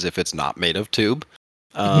hatch is if it's not made of tube.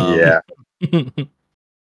 yeah.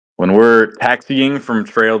 When we're taxiing from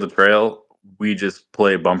trail to trail, we just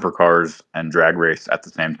play bumper cars and drag race at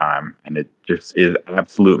the same time, and it just is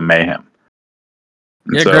absolute mayhem.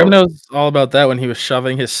 And Yeah, so, Graham knows all about that when he was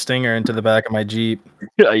shoving his stinger into the back of my Jeep.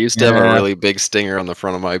 I used to have a Yeah. really big stinger on the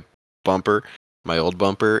front of my bumper, my old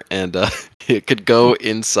bumper, and it could go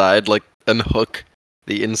inside like and hook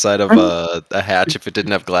the inside of a hatch if it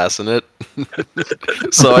didn't have glass in it.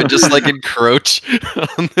 So I just like encroach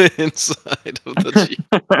on the inside of the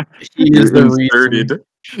Jeep. He is the reason. inserted.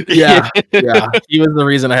 Yeah, yeah. He was the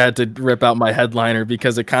reason I had to rip out my headliner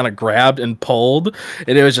because it kind of grabbed and pulled,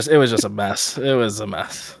 and it was just a mess. It was a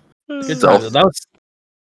mess. Good Self- times. That was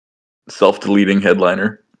Self-deleting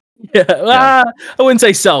headliner. yeah. I wouldn't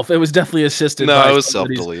say self. It was definitely assisted. No, by I was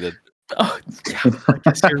somebody's- self-deleted. Oh, yeah. I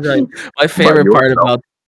guess you're right. My favorite part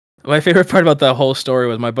about that whole story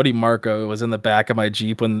was my buddy Marco was in the back of my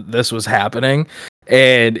Jeep when this was happening,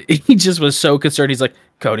 and he just was so concerned. He's like,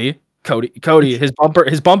 Cody, his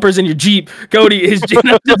bumper's in your Jeep. Cody, his Jeep.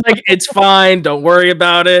 I'm just like, it's fine, don't worry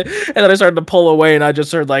about it. And then I started to pull away, and I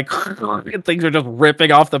just heard like things are just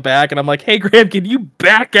ripping off the back, and I'm like, hey Graham, can you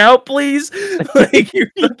back out, please? Like,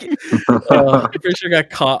 you're like, I for sure got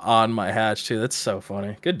caught on my hatch too. That's so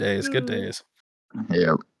funny. Good days.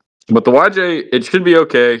 Yeah. But the YJ, it should be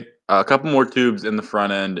okay. A couple more tubes in the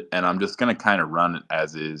front end, and I'm just going to kind of run it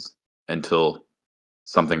as is until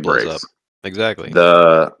something Blows breaks. up. Exactly.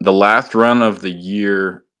 The last run of the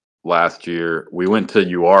year last year, we went to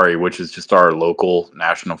Uwari, which is just our local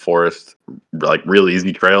national forest, like real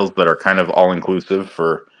easy trails that are kind of all inclusive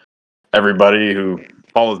for everybody who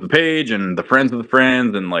follows the page and the friends of the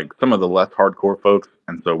friends and like some of the less hardcore folks.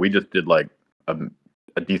 And so we just did like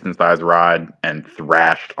a decent sized ride and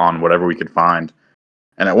thrashed on whatever we could find.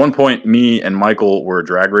 And at one point, me and Michael were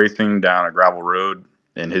drag racing down a gravel road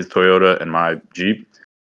in his Toyota and my Jeep.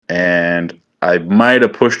 And I might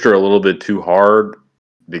have pushed her a little bit too hard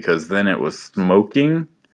because then it was smoking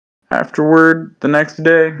afterward the next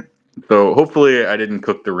day. So hopefully I didn't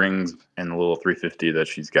cook the rings in the little 350 that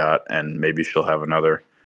she's got, and maybe she'll have another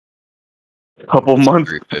couple It's months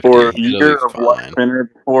 350. or a It'll be year of fine. life in her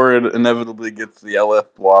before it inevitably gets the LF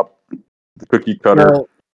swap, the cookie cutter. Well,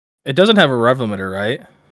 it doesn't have a rev limiter, right? It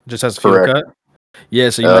just has a fuel Correct. cut. Yeah,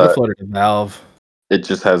 so you might have floated a valve. It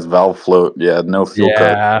just has valve float. Yeah, no fuel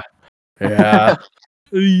cut. Yeah.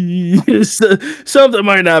 Something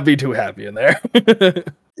might not be too happy in there.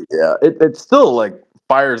 Yeah, it still like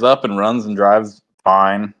fires up and runs and drives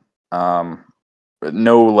fine. But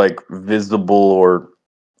no like visible or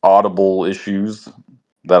audible issues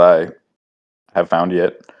that I have found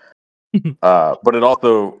yet. But it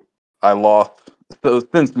also I lost so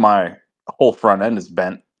since my whole front end is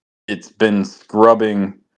bent, it's been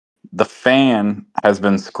scrubbing. The fan has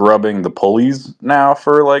been scrubbing the pulleys now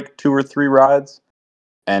for like 2 or 3 rides,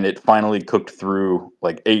 and it finally cooked through,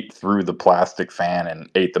 like ate through the plastic fan and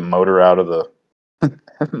ate the motor out of the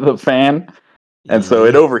the fan. And so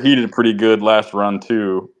it overheated pretty good last run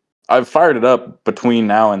too. I've fired it up between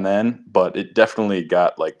now and then, but it definitely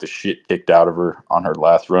got like the shit kicked out of her on her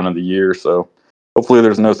last run of the year. So hopefully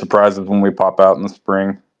there's no surprises when we pop out in the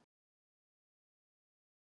spring.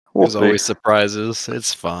 We'll There's see. always surprises.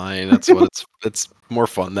 It's fine. That's what it's more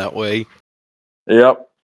fun that way. Yep,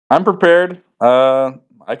 I'm prepared. I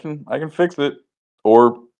can fix it,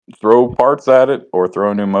 or throw parts at it, or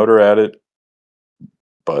throw a new motor at it.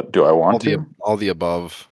 But do I want to? All the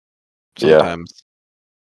above. Yeah. Sometimes.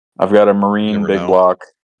 I've got a Marine Never big know. block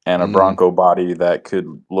and a Mm. Bronco body that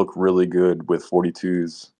could look really good with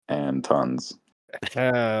 42s and tons.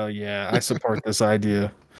 Hell yeah, I support this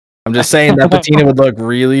idea. I'm just saying that patina would look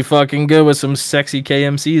really fucking good with some sexy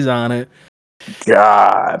KMCs on it.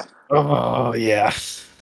 God. Oh yeah.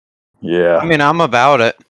 Yeah. I mean, I'm about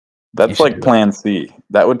it. That's should like do plan C.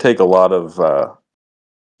 That would take a lot of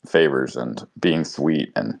favors and being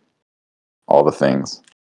sweet and all the things.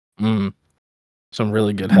 Some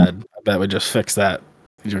really good head. I bet we just fix that.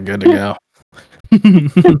 You're good to go.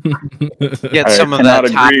 Get I some of that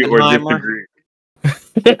cannot agree or Toppenheimer. disagree.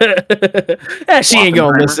 She ain't gonna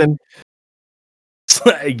Oppenheimer? listen.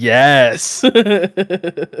 Yes.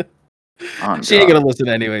 Oh, She ain't God. gonna listen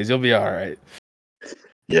anyways. You'll be all right.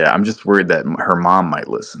 Yeah, I'm just worried that her mom might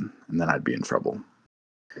listen, and then I'd be in trouble.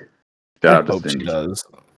 Shout I out to hope she Cindy. does.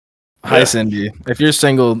 Yeah. Hi, Cindy. If you're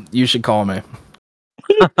single, you should call me.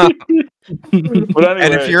 But anyway,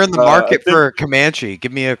 And if you're in the market for a Comanche,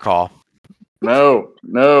 give me a call. No.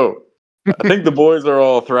 I think the boys are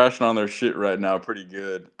all thrashing on their shit right now pretty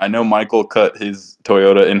good. I know Michael cut his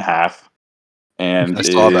Toyota in half and I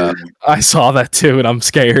saw that. I saw that too, and I'm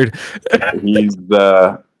scared. he's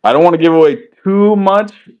I don't want to give away too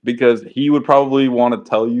much because he would probably want to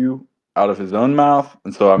tell you out of his own mouth,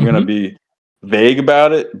 and so I'm gonna be vague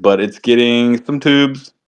about it, but it's getting some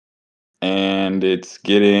tubes and it's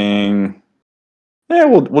getting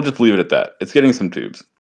we'll just leave it at that. It's getting some tubes.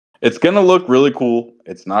 It's gonna look really cool.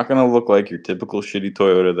 It's not gonna look like your typical shitty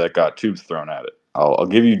Toyota that got tubes thrown at it. I'll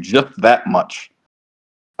give you just that much.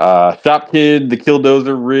 Shop Kid, the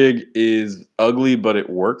Killdozer rig is ugly, but it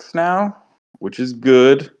works now, which is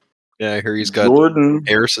good. Yeah, I hear he's got Jordan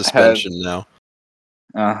air has suspension now.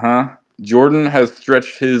 Jordan has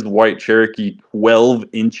stretched his white Cherokee 12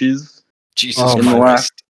 inches Jesus Oh in the my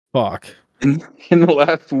Christ. Fuck. in the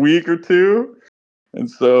last week or two, and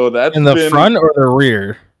so that's In the been front or the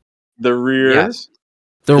rear? the rear. Yes.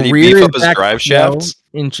 The Did he rear beef is up his back drive 12 shafts?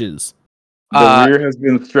 inches. The rear has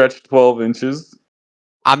been stretched 12 inches.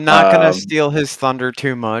 I'm not gonna Um, steal his thunder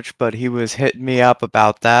too much, but he was hitting me up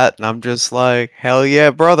about that, and I'm just like, hell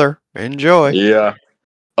yeah, brother, enjoy. Yeah.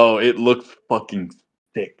 Oh, it looks fucking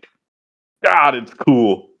sick. God, it's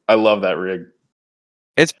cool. I love that rig.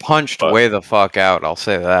 It's punched But way the fuck out. I'll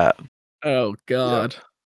say that. Oh God.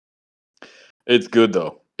 it's good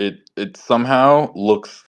though. It somehow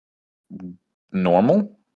looks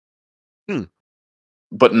normal, Hmm.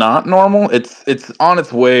 but not normal. It's on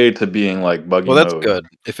its way to being like buggy Well, that's mode. good.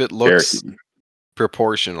 If it looks Cherokee.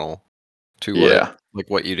 proportional to Yeah.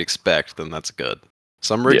 what you'd expect, then that's good.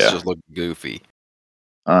 Some rigs Yeah. just look goofy.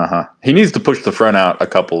 He needs to push the front out a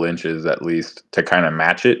couple inches at least to kind of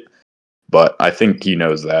match it, but I think he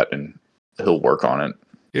knows that and he'll work on it.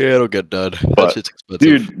 Yeah, it'll get done. That But shit's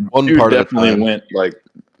expensive. One part of the definitely time. went like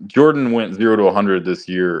Jordan went 0 to 100 this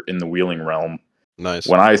year in the wheeling realm. Nice.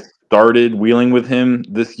 When I started wheeling with him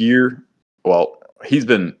this year, well, he's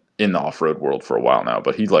been in the off-road world for a while now,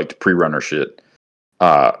 but he liked pre-runner shit.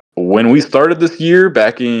 When we started this year,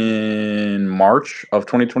 back in March of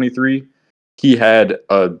 2023, he had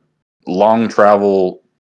a long travel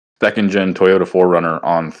second gen Toyota 4Runner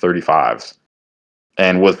on 35s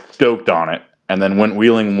and was stoked on it. And then went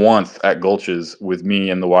wheeling once at Gulch's with me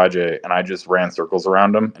and the YJ, and I just ran circles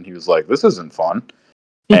around him. And he was like, "This isn't fun."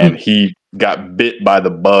 And he got bit by the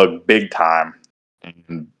bug big time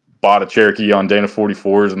and bought a Cherokee on Dana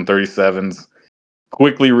 44s and 37s.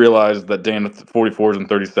 Quickly realized that Dana 44s and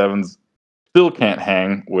 37s still can't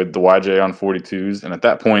hang with the YJ on 42s. And at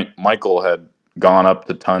that point, Michael had gone up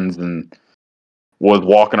to tons and was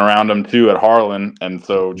walking around them too at Harlan. And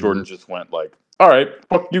so Jordan just went like, "All right,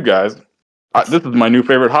 fuck you guys. This is my new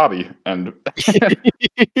favorite hobby," and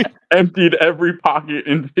emptied every pocket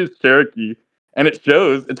into his Cherokee. And it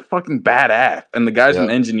shows. It's fucking badass. And the guy's Yeah. an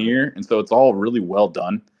engineer, and so it's all really well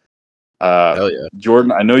done. Hell yeah.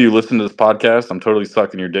 Jordan, I know you listen to this podcast. I'm totally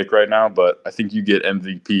sucking your dick right now, but I think you get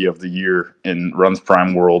MVP of the year in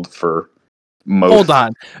Runsprime World for most. Hold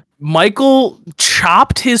on. Michael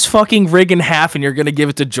chopped his fucking rig in half, and you're gonna give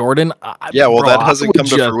it to Jordan? Yeah, well, Bro, that I hasn't would come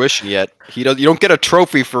to fruition yet. You don't get a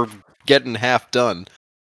trophy for getting half done.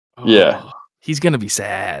 Yeah. Oh, he's gonna be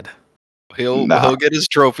sad. He'll get his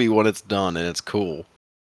trophy when it's done and it's cool.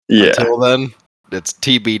 Yeah. Until then, it's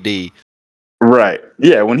TBD. Right.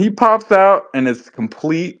 Yeah, when he pops out and it's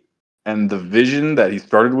complete and the vision that he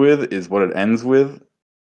started with is what it ends with,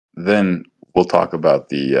 then we'll talk about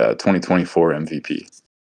the 2024 MVP.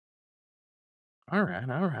 All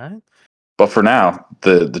right. But for now,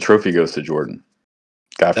 the trophy goes to Jordan.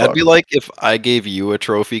 That'd be like if I gave you a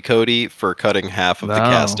trophy, Cody, for cutting half of the No.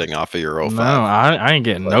 casting off of your 05. No, I ain't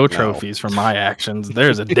getting Like, no no. trophies for my actions.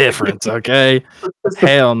 There's a difference, okay?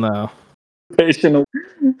 Hell no.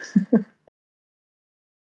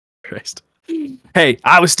 Christ. Hey,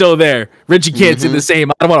 I was still there. Richie can't say the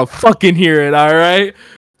same. I don't want to fucking hear it, all right?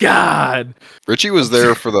 God. Richie was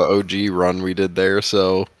there for the OG run we did there,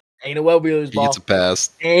 so Ain't a web wheeler's he ball. gets a pass.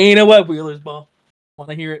 Ain't a web wheeler's ball. Want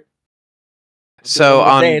to hear it? So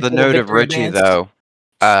on the little note of victory Richie, dance.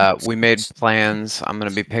 though, we made plans. I'm gonna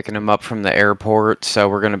be picking him up from the airport, so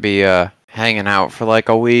we're gonna be hanging out for like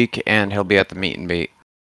a week, and he'll be at the meet and beat.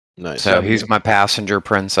 Nice. So he's my passenger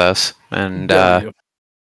princess, and W.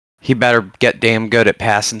 he better get damn good at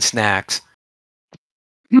passing snacks.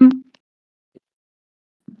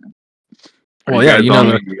 Well, yeah, you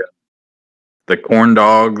know the corn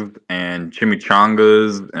dogs and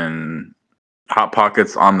chimichangas and hot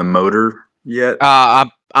pockets on the motor yet.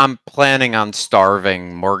 I'm planning on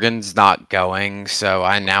starving. Morgan's not going, so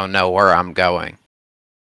I now know where I'm going.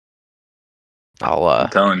 I'm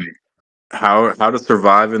telling you, how to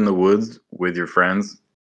survive in the woods with your friends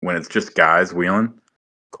when it's just guys wheeling.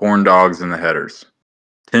 Corn dogs in the headers,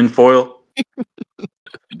 tinfoil,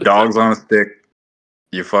 dogs on a stick.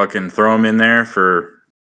 You fucking throw them in there for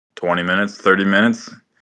 20 minutes, 30 minutes.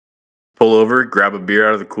 Pull over, grab a beer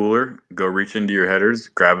out of the cooler, go reach into your headers,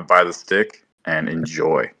 grab it by the stick, and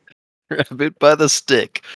enjoy. Grab it by the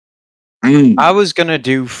stick. I was gonna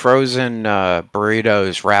do frozen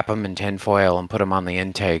burritos, wrap them in tinfoil, and put them on the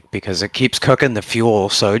intake because it keeps cooking the fuel,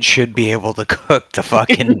 so it should be able to cook the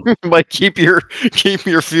fucking. Might keep your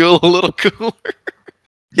fuel a little cooler.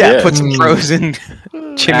 Yeah, put some frozen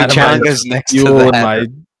chimichangas next to that.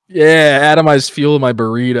 Atomized fuel in my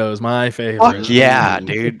burritos, my favorite. Fuck yeah,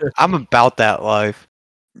 dude! I'm about that life.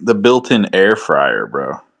 The built-in air fryer,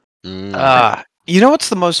 bro. You know what's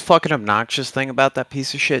the most fucking obnoxious thing about that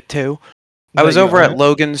piece of shit too? I was over at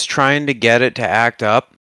Logan's trying to get it to act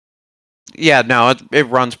up. Yeah, no, it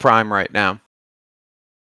runs prime right now.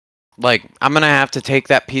 Like, I'm gonna have to take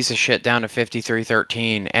that piece of shit down to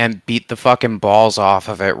 5313 and beat the fucking balls off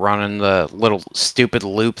of it running the little stupid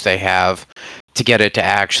loop they have to get it to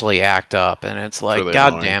actually act up. And it's like, really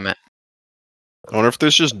god annoying. damn it. I wonder if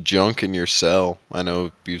there's just junk in your cell. I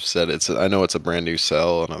know you've said I know it's a brand new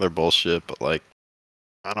cell and other bullshit, but like,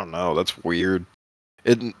 I don't know. That's weird.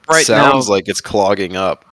 It sounds like it's clogging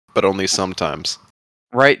up, but only sometimes.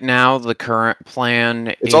 Right now, the current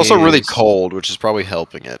plan It's also really cold, which is probably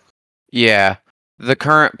helping it. Yeah. The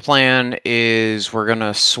current plan is we're going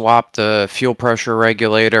to swap the fuel pressure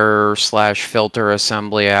regulator / filter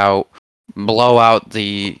assembly out, blow out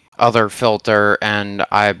the other filter, and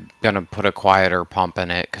I'm going to put a quieter pump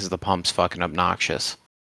in it because the pump's fucking obnoxious.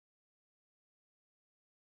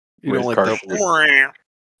 You don't like the...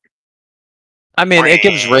 I mean, it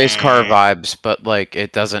gives race car vibes, but like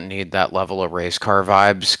it doesn't need that level of race car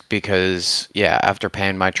vibes because, yeah, after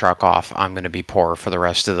paying my truck off, I'm going to be poor for the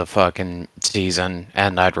rest of the fucking season,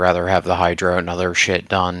 and I'd rather have the hydro and other shit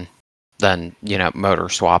done than, motor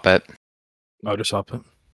swap it. Motor swap it.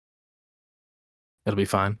 It'll be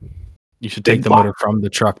fine. You should take the motor from the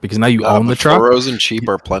truck because now you own the truck. Foros and cheap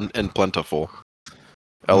are plentiful.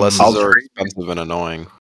 LSs are expensive and annoying.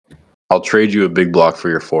 I'll trade you a big block for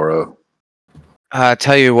your 4.0.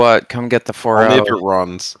 Tell you what, come get the 4.0. Only if it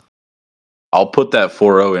runs. I'll put that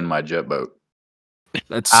 4.0 in my jet boat.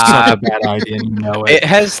 That's such a bad idea, and you know it. It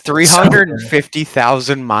has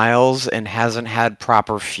 350,000 miles and hasn't had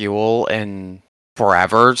proper fuel in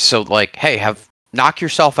forever. So, like, hey, knock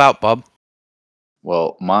yourself out, bub.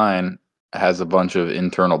 Well, mine has a bunch of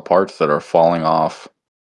internal parts that are falling off.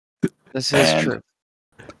 This is true.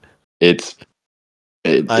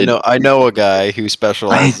 I know a guy who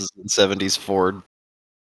specializes in 70s Ford.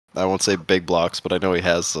 I won't say big blocks, but I know he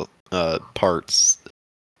has parts.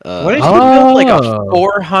 What did he build? Like a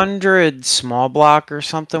 400 small block or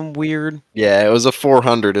something weird? Yeah, it was a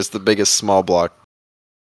 400. It's the biggest small block.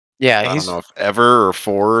 Yeah, I don't know if ever or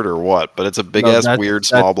Ford or what, but it's a big ass weird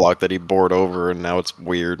small block that he bored over, and now it's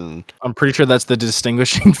weird. And I'm pretty sure that's the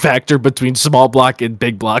distinguishing factor between small block and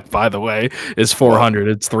big block. By the way, is 400.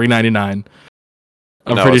 It's $399.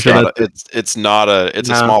 I'm pretty sure it's not a. It's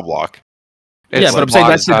a small block. Yeah, but I'm saying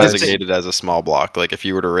that's designated as a small block. Like if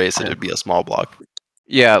you were to race it, it'd be a small block.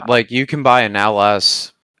 Yeah, like you can buy an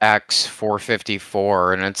LS X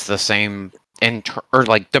 454, and it's the same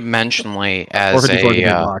dimensionally as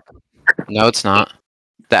a. No, it's not.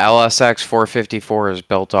 The LSX 454 is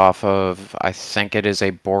built off of, I think it is a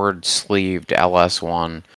board sleeved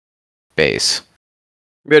LS1 base.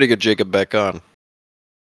 We had to get Jacob back on.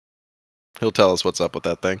 He'll tell us what's up with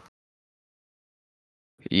that thing.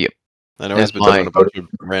 Yep. I know he's been doing a bunch of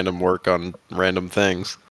random work on random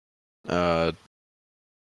things. It'll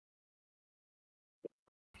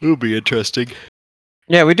be interesting.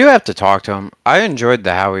 Yeah, we do have to talk to him. I enjoyed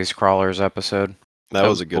the Howie's Crawlers episode. That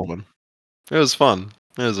was a good one. It was fun.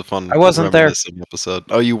 It was a fun. I wasn't there. Episode.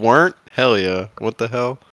 Oh, you weren't? Hell yeah! What the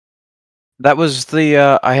hell? That was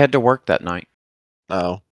the. I had to work that night.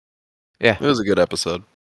 Oh. Yeah. It was a good episode.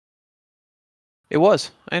 It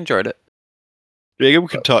was. I enjoyed it. Jacob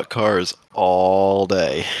can talk cars all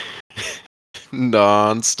day,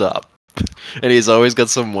 non-stop, and he's always got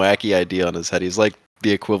some wacky idea on his head. He's like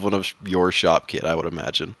the equivalent of your shop kid, I would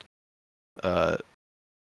imagine.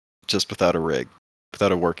 Just without a rig.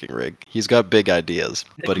 Without a working rig. He's got big ideas,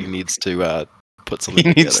 but he needs to put something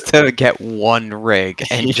together. He needs to get one rig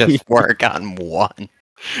and just work on one.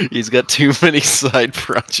 He's got too many side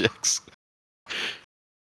projects.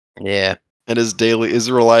 Yeah. And his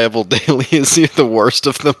reliable daily is the worst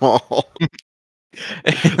of them all.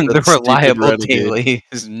 And the That stupid reliability Renegade.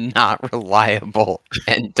 is not reliable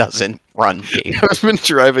and doesn't run cable. I've been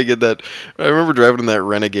driving in that. I remember driving in that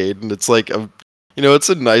Renegade, and it's like it's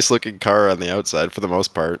a nice looking car on the outside for the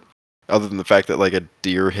most part, other than the fact that like a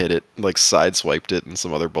deer hit it, like sideswiped it, and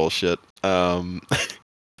some other bullshit.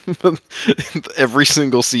 Every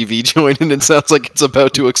single CV joint, and it sounds like it's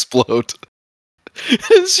about to explode.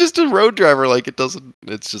 It's just a road driver, like it doesn't.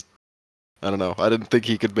 It's just, I don't know. I didn't think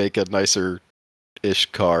he could make a nicer-ish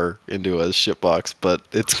car into a shitbox, but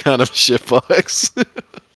it's kind of a shitbox.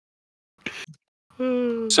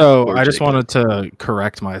 So Poor I just Jacob. wanted to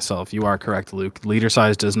correct myself. You are correct, Luke. Liter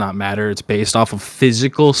size does not matter. It's based off of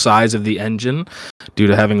physical size of the engine due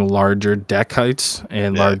to having larger deck heights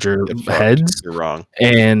and Yeah, larger get fucked. heads. You're wrong.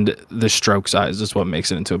 And the stroke size is what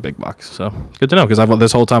makes it into a big box. So good to know, because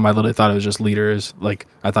this whole time I literally thought it was just liters. Like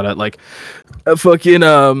I thought at like a fucking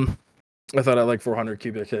I thought at like 400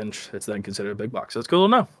 cubic inch it's then considered a big box. That's cool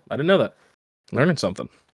to know. I didn't know that. Learning something.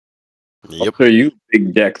 Yep. So you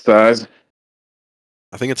big deck size.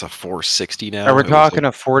 I think it's a 460 now. Are we It was talking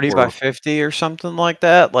a 40 by 4- 50 or something like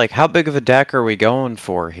that? Like, how big of a deck are we going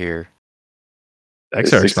for here?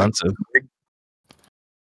 Decks are expensive.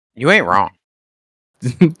 You ain't wrong.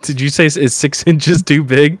 Did you say is 6 inches too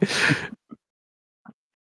big?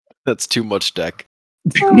 That's too much deck.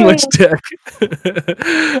 Too much deck.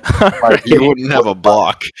 You wouldn't have a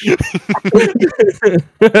block.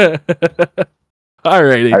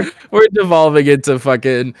 Alrighty, we're devolving into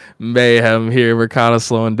fucking mayhem here. We're kind of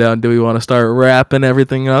slowing down. Do we want to start wrapping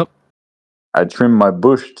everything up? I trimmed my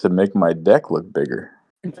bush to make my deck look bigger.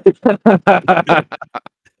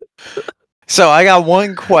 So I got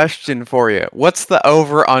one question for you. What's the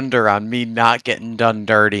over-under on me not getting done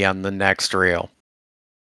dirty on the next reel?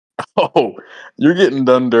 Oh, you're getting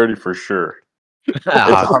done dirty for sure.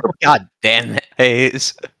 Oh, God damn it,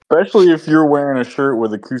 Hayes. Especially if you're wearing a shirt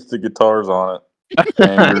with acoustic guitars on it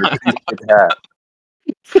and your acoustic hat.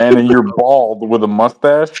 And then you're bald with a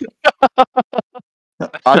mustache.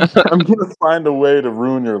 I'm gonna find a way to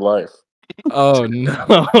ruin your life. Oh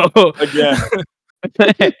no! Again.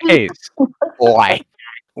 Hayes, why?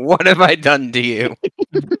 What have I done to you?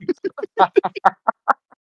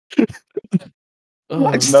 Oh,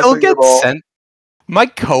 I still Nothing get at all. sent. My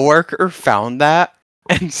coworker found that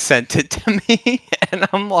and sent it to me, and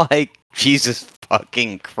I'm like, Jesus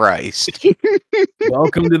fucking Christ.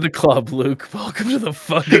 welcome to the club, Luke. Welcome to the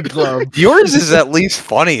fucking club. Yours is at least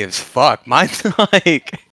funny as fuck. Mine's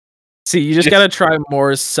like, See, you just gotta try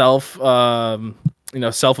more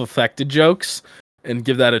self-affected jokes and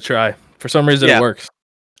give that a try. For some reason, Yeah. it works.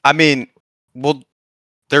 I mean, well,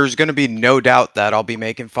 there's going to be no doubt that I'll be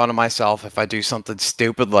making fun of myself if I do something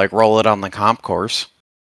stupid like roll it on the comp course.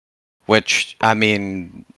 Which, I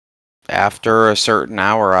mean, after a certain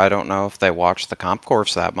hour, I don't know if they watch the comp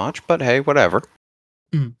course that much, but hey, whatever.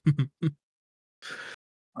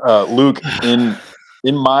 Luke, in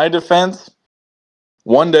my defense,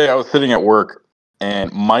 one day I was sitting at work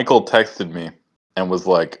and Michael texted me and was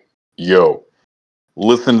like, "Yo,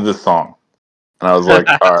 listen to this song." And I was like,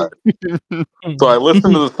 "All right." So I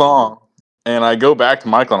listened to the song and I go back to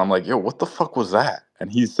Michael and I'm like, "Yo, what the fuck was that?"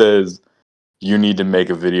 And he says, "You need to make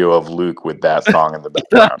a video of Luke with that song in the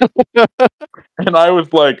background." And I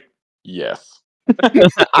was like, "Yes."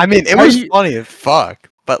 I mean, it Are was you- funny as fuck,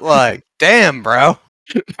 but like, damn, bro.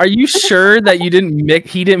 Are you sure that he didn't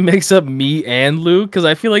mix up me and Luke? Because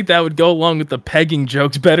I feel like that would go along with the pegging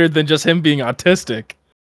jokes better than just him being autistic.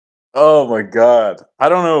 Oh my god. I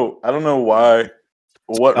don't know why.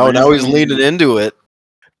 What Oh, now he's reason leaning into it.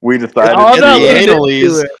 we decided Oh, Get no, the lean into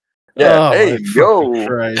analies. it. Yeah, Oh, hey, my fucking yo.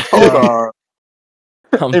 Christ. Hold on.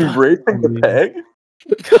 I'm Embracing the not- peg?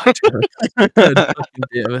 God fucking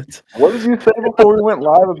damn it. What did you say before we went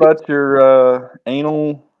live about your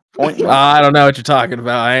anal ointment? I don't know what you're talking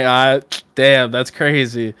about. Damn, that's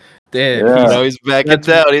crazy. Damn, Yeah. No, he's backing That's-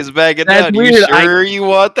 down. He's backing that's down. weird. You sure you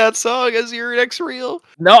want that song as your next reel?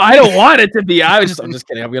 no, I don't want it to be. I'm just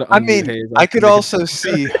kidding. I'm gonna. I unmute mean, Hayes. I could make it- also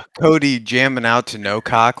see Cody jamming out to no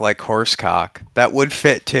cock like horse cock. That would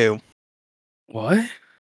fit too. What?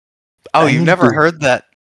 Oh, I you've need never to- heard that?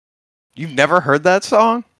 You've never heard that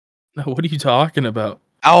song? No, what are you talking about?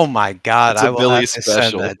 Oh my god, It's a I will Billy have to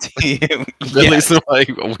special. send that to you. Billy's the way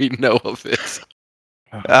we know of it.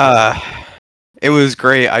 It was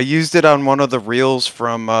great. I used it on one of the reels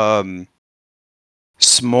from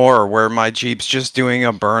S'more, where my Jeep's just doing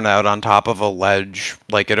a burnout on top of a ledge.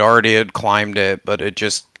 Like, it already had climbed it, but it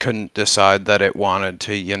just couldn't decide that it wanted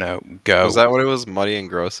to, go. Was that what it was? Muddy and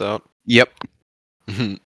gross out? Yep.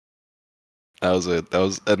 That was it.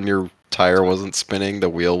 And your tire wasn't spinning, the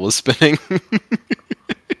wheel was spinning.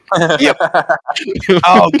 Yep.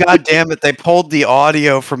 Oh god damn it! They pulled the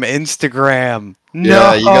audio from Instagram. No.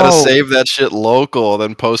 Yeah, you gotta save that shit local,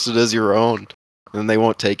 then post it as your own. And they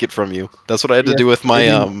won't take it from you. That's what I had to Yeah, do with my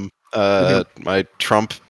can- my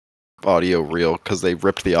Trump audio reel because they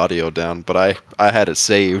ripped the audio down, but I had it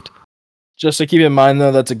saved. Just to keep in mind,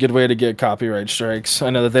 though, that's a good way to get copyright strikes. I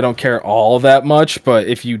know that they don't care all that much, but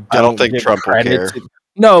if you I don't don't think give Trump will credit care.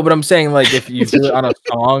 no, but I'm saying like if you do it on a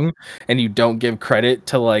song and you don't give credit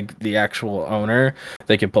to like the actual owner,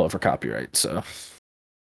 they can pull it for copyright. So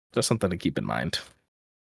just something to keep in mind.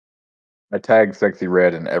 I tag Sexy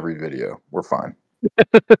Red in every video. We're fine.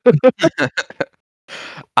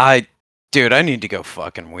 Dude, I need to go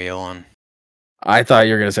fucking wheeling. I thought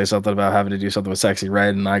you were gonna say something about having to do something with Sexy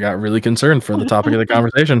Red, and I got really concerned for the topic of the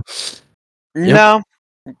conversation. No,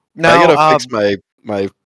 I gotta no. fix my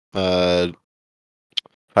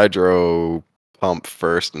hydro pump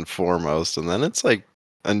first and foremost, and then it's like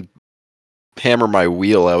and hammer my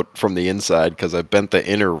wheel out from the inside because I bent the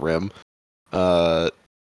inner rim.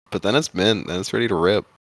 But then it's mint, then it's ready to rip.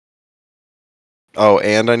 Oh,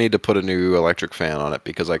 and I need to put a new electric fan on it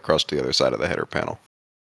because I crushed the other side of the header panel.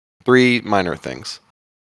 3 minor things.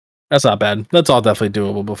 That's not bad. That's all definitely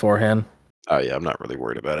doable beforehand. Oh yeah, I'm not really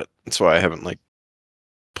worried about it. That's why I haven't like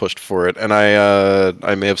pushed for it. And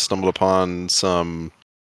I may have stumbled upon some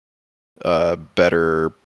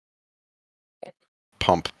better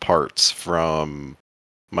pump parts from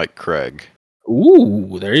Mike Craig.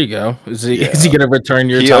 Ooh, there you go. Is he Yeah. gonna return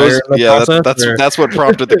your He tire owes, in the yeah, process? or- that's what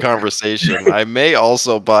prompted the conversation. I may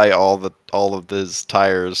also buy all of his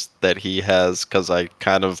tires that he has because I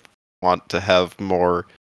kind of want to have more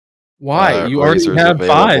Why? You already racers have 5.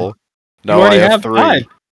 available. No, already I have have 3. 5.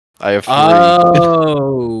 I have 3.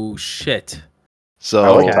 Oh shit. I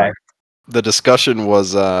like So that. the discussion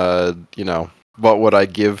was, what would I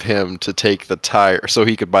give him to take the tire so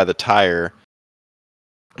he could buy the tire,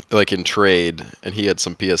 like in trade, and he had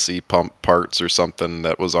some PSC pump parts or something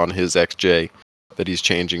that was on his XJ that he's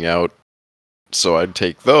changing out. So I'd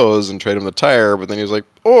take those and trade him the tire, but then he was like,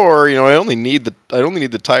 or I only need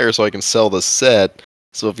the tire so I can sell the set.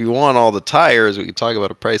 So if you want all the tires, we could talk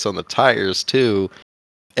about a price on the tires too,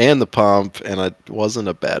 and the pump, and it wasn't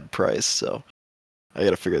a bad price. So I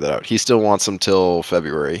got to figure that out. He still wants them till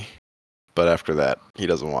February, but after that, he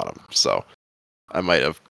doesn't want them. So I might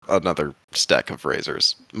have another stack of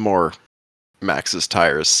razors, more Max's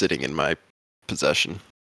tires sitting in my possession.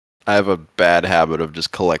 I have a bad habit of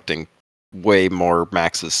just collecting way more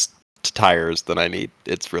Max's tires than I need.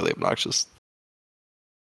 It's really obnoxious.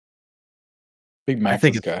 Big I Max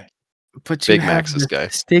think this guy. But you Big have Max's the guy.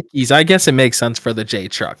 stickies. I guess it makes sense for the J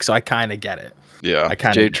truck, so I kind of get it. Yeah, I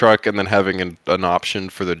kinda J get it. truck, and then having an option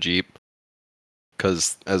for the Jeep.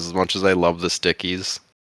 Because as much as I love the stickies,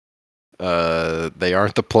 they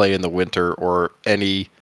aren't the play in the winter or any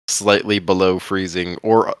slightly below freezing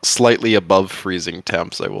or slightly above freezing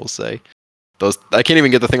temps. I will say, those I can't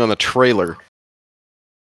even get the thing on the trailer.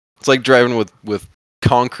 It's like driving with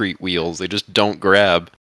concrete wheels. They just don't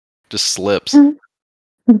grab. Just slips.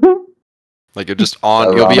 Like you're just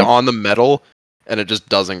on. You'll be Ironic. on the metal, and it just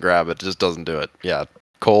doesn't grab. It just doesn't do it. Yeah,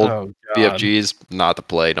 cold Oh god. BFGs not the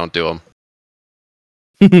play. Don't do them.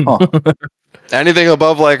 Huh. Anything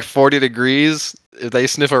above like 40 degrees, if they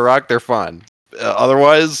sniff a rock, they're fine.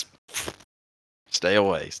 Otherwise, stay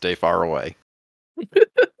away. Stay far away.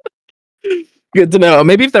 Good to know.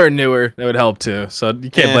 Maybe if they're newer, that would help too. So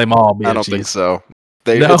you can't blame all BFGs. I don't think so.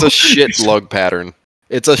 No? It's a shit lug pattern.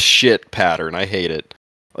 It's a shit pattern. I hate it.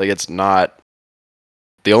 Like it's not.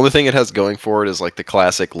 The only thing it has going for it is like the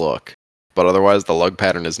classic look, but otherwise the lug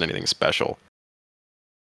pattern isn't anything special.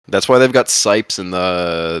 That's why they've got sipes in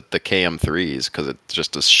the KM3s, because it's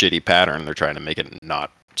just a shitty pattern. They're trying to make it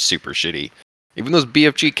not super shitty. Even those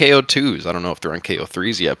BFG KO2s, I don't know if they're on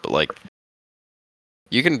KO3s yet, but like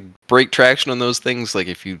you can break traction on those things like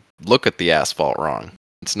if you look at the asphalt wrong.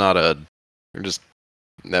 It's not a you're just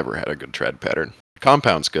never had a good tread pattern.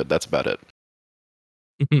 Compound's good, that's about it.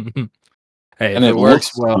 Hey, And if it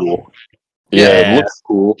works looks well. cool. Yeah, Yeah. it looks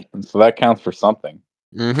cool. And so that counts for something.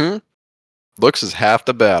 Mm-hmm. Looks is half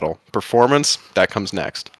the battle. Performance, that comes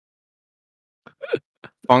next.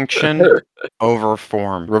 Function over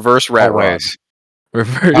form. Reverse rat rod. Always.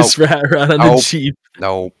 Reverse rat rod on the Nope. Jeep.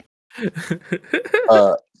 Nope.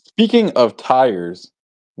 Speaking of tires,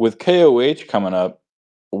 with KOH coming up,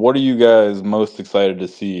 what are you guys most excited to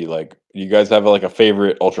see? Like, you guys have like a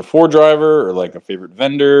favorite Ultra 4 driver or like a favorite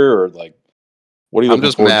vendor or like what are you I'm looking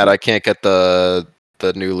just forward mad to? I can't get the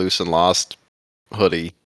new Loose and Lost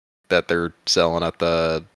hoodie that they're selling at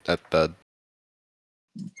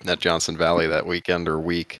Johnson Valley that weekend or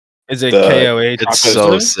week. Is it The KOH? It's Chocolate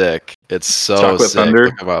so exclusive? sick. It's so Chocolate sick. Thunder?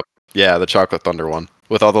 Look 'em up. Yeah, the Chocolate Thunder one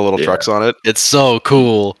with all the little Yeah. trucks on it. It's so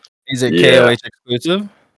cool. Is it Yeah. KOH exclusive?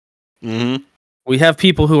 hmm We have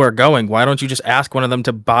people who are going. Why don't you just ask one of them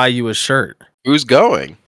to buy you a shirt? Who's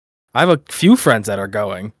going? I have a few friends that are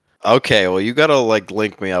going. Okay, well you gotta like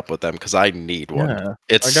link me up with them because I need one. Yeah,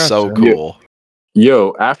 It's I gotcha. so cool.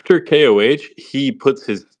 Yo, after KOH, he puts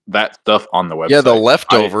that stuff on the website. Yeah, the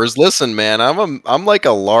leftovers. Listen, man, I'm like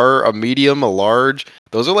a medium, a large.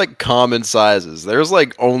 Those are like common sizes. There's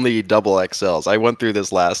like only double XLs. I went through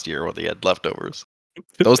this last year when they had leftovers.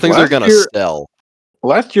 Those things are gonna sell.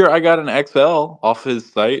 Last year, I got an XL off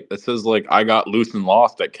his site that says like I got loose and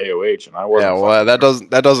lost at KOH, and I wasn't. Yeah, well, that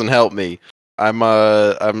doesn't help me. I'm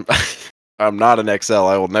I'm not an XL.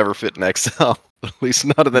 I will never fit an XL. At least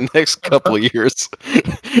not in the next couple of years.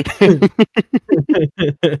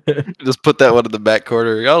 Just put that one in the back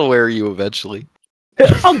corner. I'll wear you eventually.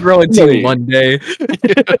 I'll grow into you one day.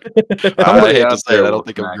 I hate to say it. I don't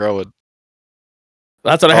think I'm growing.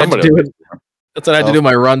 That's what I had to Somebody do. will. That's what I had to do with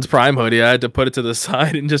my Runs Prime hoodie. I had to put it to the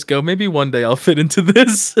side and just go, maybe one day I'll fit into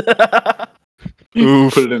this. Ooh,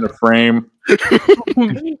 put it in a frame.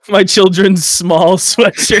 My children's small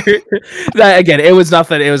sweatshirt. That again, it was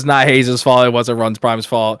nothing. It was not Hayes' fault. It wasn't Runs Prime's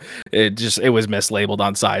fault. It was mislabeled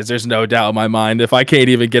on size. There's no doubt in my mind. If I can't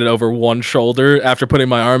even get it over one shoulder after putting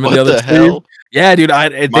my arm in the other sleeve, yeah, dude.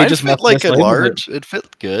 They just fit like a mislabeled large. It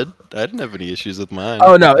fit good. I didn't have any issues with mine.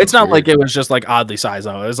 Oh no, it's not like it was just like oddly sized.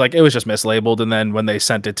 No, it was just mislabeled, and then when they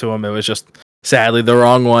sent it to him, it was just sadly the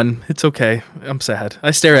wrong one. It's okay. I'm sad.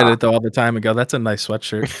 I stare at it though all the time and go, "That's a nice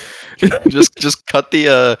sweatshirt." just cut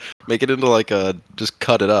the make it into like just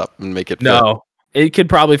cut it up and make it fit. No, it could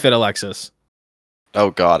probably fit Alexis.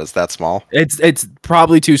 Oh God, is that small? It's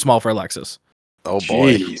probably too small for Alexis. Oh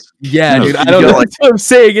boy. Jeez. Yeah, No, dude. I you don't know got, what I'm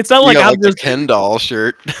saying. It's not You like got I'm like just. the Ken doll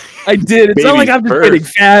shirt. I did. It's not like I'm just Baby's getting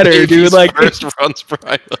fatter, dude. Like first runs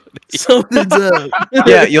Prime. something's up.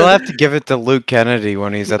 Yeah, you'll have to give it to Luke Kennedy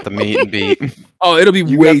when he's at the meet and beat. Oh, it'll be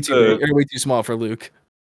You way got too the- big. It'll be too small for Luke.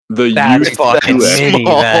 The That's youth fucking 2X. mini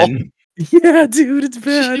small. then. Yeah, dude, it's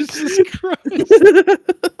bad. Jesus Christ.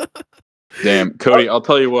 Damn, Cody, I'll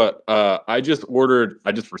tell you what. I just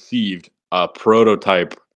received a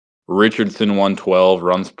prototype Richardson 112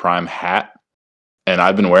 Runs Prime hat, and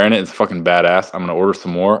I've been wearing it. It's fucking badass. I'm gonna order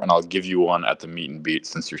some more, and I'll give you one at the meet and beat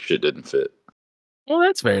since your shit didn't fit. Well,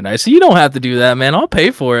 that's very nice. You don't have to do that, man. I'll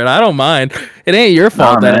pay for it. I don't mind. It ain't your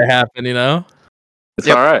fault that man. it happened, you know? It's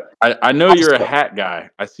Yep. all right. I know you're a Also- hat guy.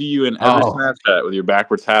 I see you in every Oh. Snapchat with your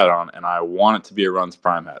backwards hat on, and I want it to be a Runs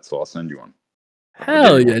Prime hat, so I'll send you one.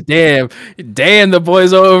 Hell yeah. Damn, the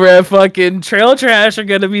boys over at fucking Trail Trash are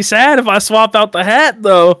going to be sad if I swap out the hat,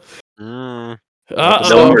 though. Step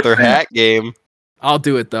Uh-oh. up their hat game. I'll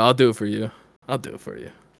do it, though. I'll do it for you.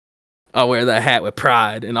 I'll wear that hat with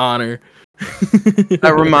pride and honor.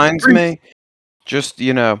 That reminds me, just,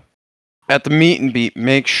 at the meet and beat,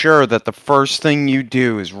 make sure that the first thing you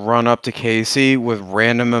do is run up to Casey with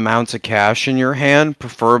random amounts of cash in your hand,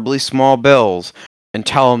 preferably small bills, and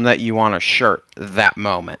tell him that you want a shirt that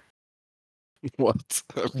moment. What?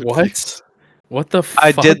 What? What the fuck?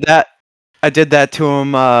 I did that to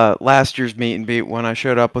him last year's meet and beat when I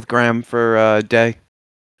showed up with Graham for a day,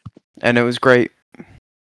 and it was great.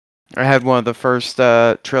 I had one of the first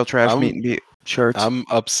Trail Trash meet and beat shirts. I'm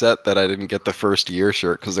upset that I didn't get the first year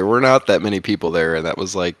shirt because there were not that many people there, and that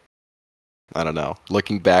was like, I don't know.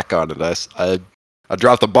 Looking back on it, I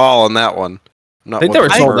dropped the ball on that one. I think they were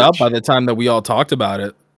sold out by the time that we all talked about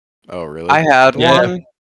it. Oh really? I had Yeah. one,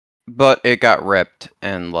 but it got ripped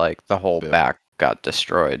and like the whole Yeah. back got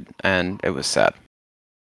destroyed, and it was sad.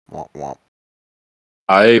 Womp womp.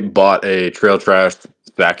 I bought a Trail Trash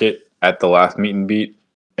jacket at the last meet and beat,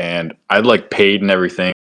 and I'd like paid and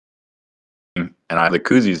everything, and I had the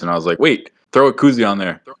koozies, and I was like, wait, throw a koozie on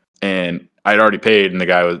there, and I'd already paid, and the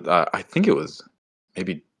guy was, I think it was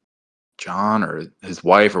maybe John or his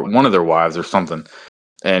wife or one of their wives or something,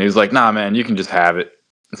 and he was like, nah, man, you can just have it.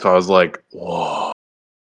 And so I was like, whoa,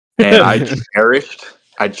 and I cherished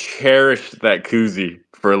that koozie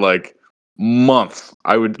for like months.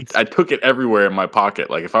 I took it everywhere in my pocket.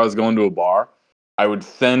 Like if I was going to a bar, I would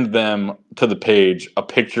send them to the page a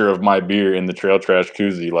picture of my beer in the Trail Trash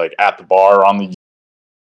koozie, like at the bar, on the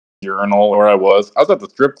urinal where I was. I was at the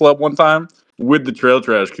strip club one time with the Trail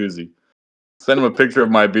Trash koozie. Sent them a picture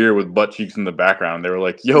of my beer with butt cheeks in the background. They were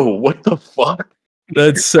like, yo, what the fuck?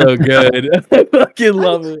 That's so good. I fucking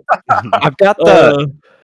love it.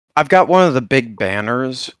 I've got one of the big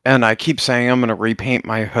banners, and I keep saying I'm gonna repaint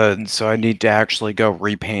my hood, so I need to actually go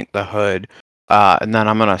repaint the hood. And then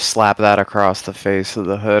I'm gonna slap that across the face of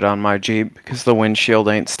the hood on my Jeep because the windshield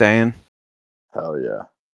ain't staying. Hell yeah.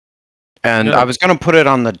 And Good. I was gonna put it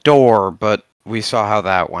on the door, but we saw how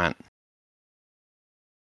that went.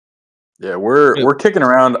 Yeah, we're kicking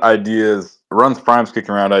around ideas. Runsprime's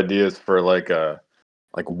kicking around ideas for like a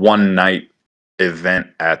one night event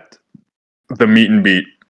at the Meet and Beat.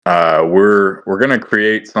 We're gonna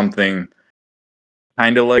create something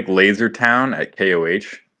kind of like Laser Town at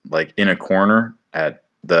KOH, like in a corner in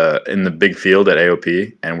the big field at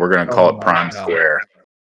AOP, and we're gonna call Oh it my Prime God. Square.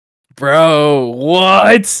 Bro,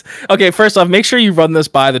 what? Okay, first off, make sure you run this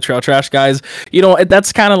by the Trail Trash guys. You know,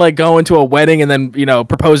 that's kind of like going to a wedding and then,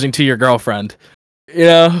 proposing to your girlfriend. You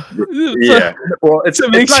know? Yeah. Well, So it's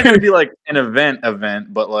make not sure. gonna be like an event,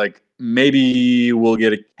 but like maybe we'll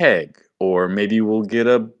get a keg, or maybe we'll get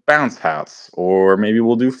a bounce house, or maybe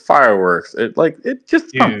we'll do fireworks. It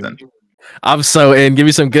just something. I'm so in. Give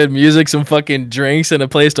me some good music, some fucking drinks, and a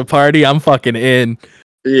place to party. I'm fucking in.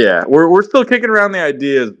 Yeah, we're still kicking around the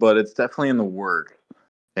ideas, but it's definitely in the works.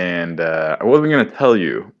 And I wasn't gonna tell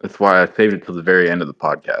you. That's why I saved it till the very end of the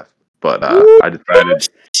podcast. But I decided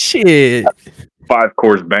Shit. 5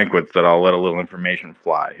 course banquets that I'll let a little information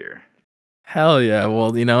fly here. Hell yeah.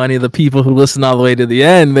 Well, any of the people who listen all the way to the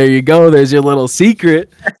end, there you go. There's your little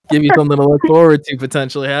secret. Give you something to look forward to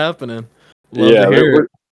potentially happening. Love to hear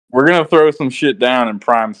it. we're gonna throw some shit down in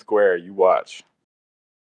Prime Square. You watch.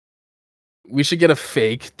 We should get a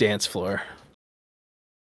fake dance floor.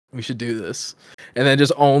 We should do this. And then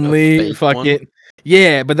just only fake fucking one?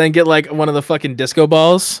 yeah, but then get like one of the fucking disco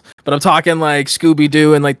balls. But I'm talking like Scooby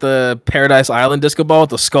Doo and like the Paradise Island disco ball with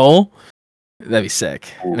the skull. That'd be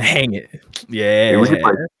sick. Ooh. And hang it. Yeah, Yeah. we could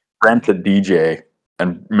like rent a DJ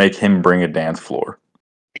and make him bring a dance floor.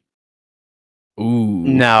 Ooh.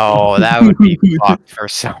 No, that would be fucked for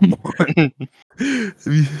someone.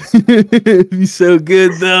 It'd be so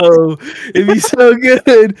good though. It'd be so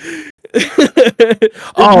good.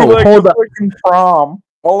 Oh, like hold a up. fucking prom.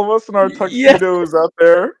 All of us in our Yeah. tuxedos out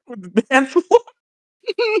there with the dance floor.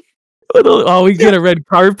 Oh, we get a red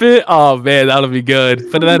carpet. Oh man, that'll be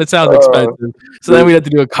good. But then it sounds Uh, expensive. So then we have to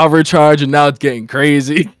do a cover charge, and now it's getting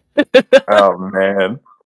crazy. Oh man.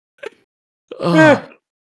 Oh.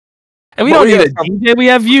 And we But don't we need got a DJ. We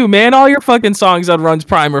have you, man. All your fucking songs on Runs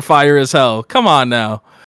Prime are fire as hell. Come on now.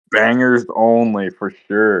 bangers only for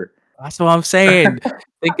sure. That's what I'm saying.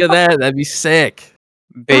 Think of that. That'd be sick.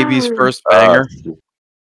 Baby's first banger.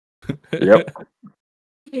 Yep.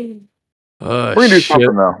 Oh We're gonna do shit.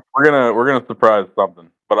 something though. We're gonna surprise something.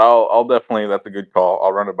 But I'll definitely, that's a good call.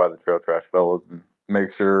 I'll run it by the Trail Trash fellas and make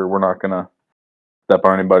sure we're not gonna step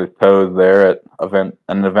on anybody's toes there at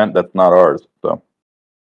an event that's not ours. So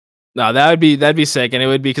No, that'd be sick, and it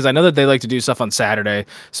would be because I know that they like to do stuff on Saturday.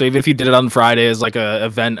 So even if you did it on Friday as like a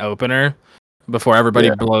event opener before everybody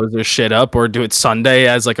Yeah. blows their shit up, or do it Sunday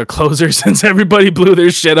as like a closer since everybody blew their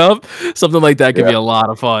shit up, something like that could be a lot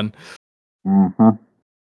of fun. mm-hmm.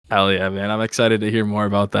 Hell yeah, man! I'm excited to hear more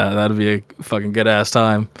about that. That'd be a fucking good ass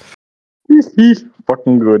time.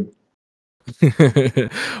 Fucking good.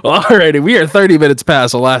 Well, alrighty, we are 30 minutes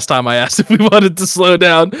past the last time I asked if we wanted to slow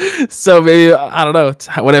down. So maybe I don't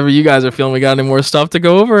know, whatever you guys are feeling. We got any more stuff to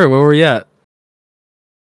go over, or where were we at?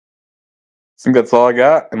 I think that's all I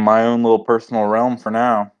got in my own little personal realm for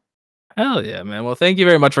now. Hell yeah, man. Well, thank you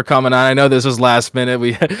very much for coming on. I know this was last minute.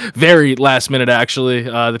 We very last minute actually.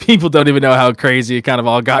 The people don't even know how crazy it kind of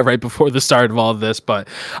all got right before the start of all of this, but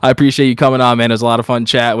I appreciate you coming on, man. It was a lot of fun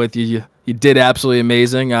chat with you. You did absolutely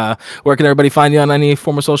amazing. Where can everybody find you on any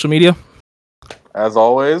form of social media? As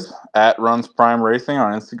always, at Runsprime Racing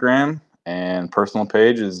on Instagram, and personal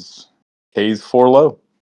page is Hayes4Low.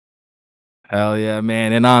 Hell yeah,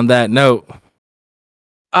 man. And on that note,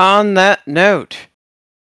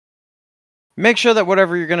 Make sure that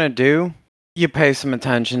whatever you're gonna do, you pay some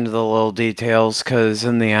attention to the little details, because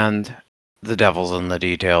in the end, the devil's in the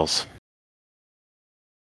details.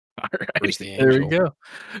 all right, Where's the there we angel? go.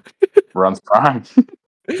 Runsprime.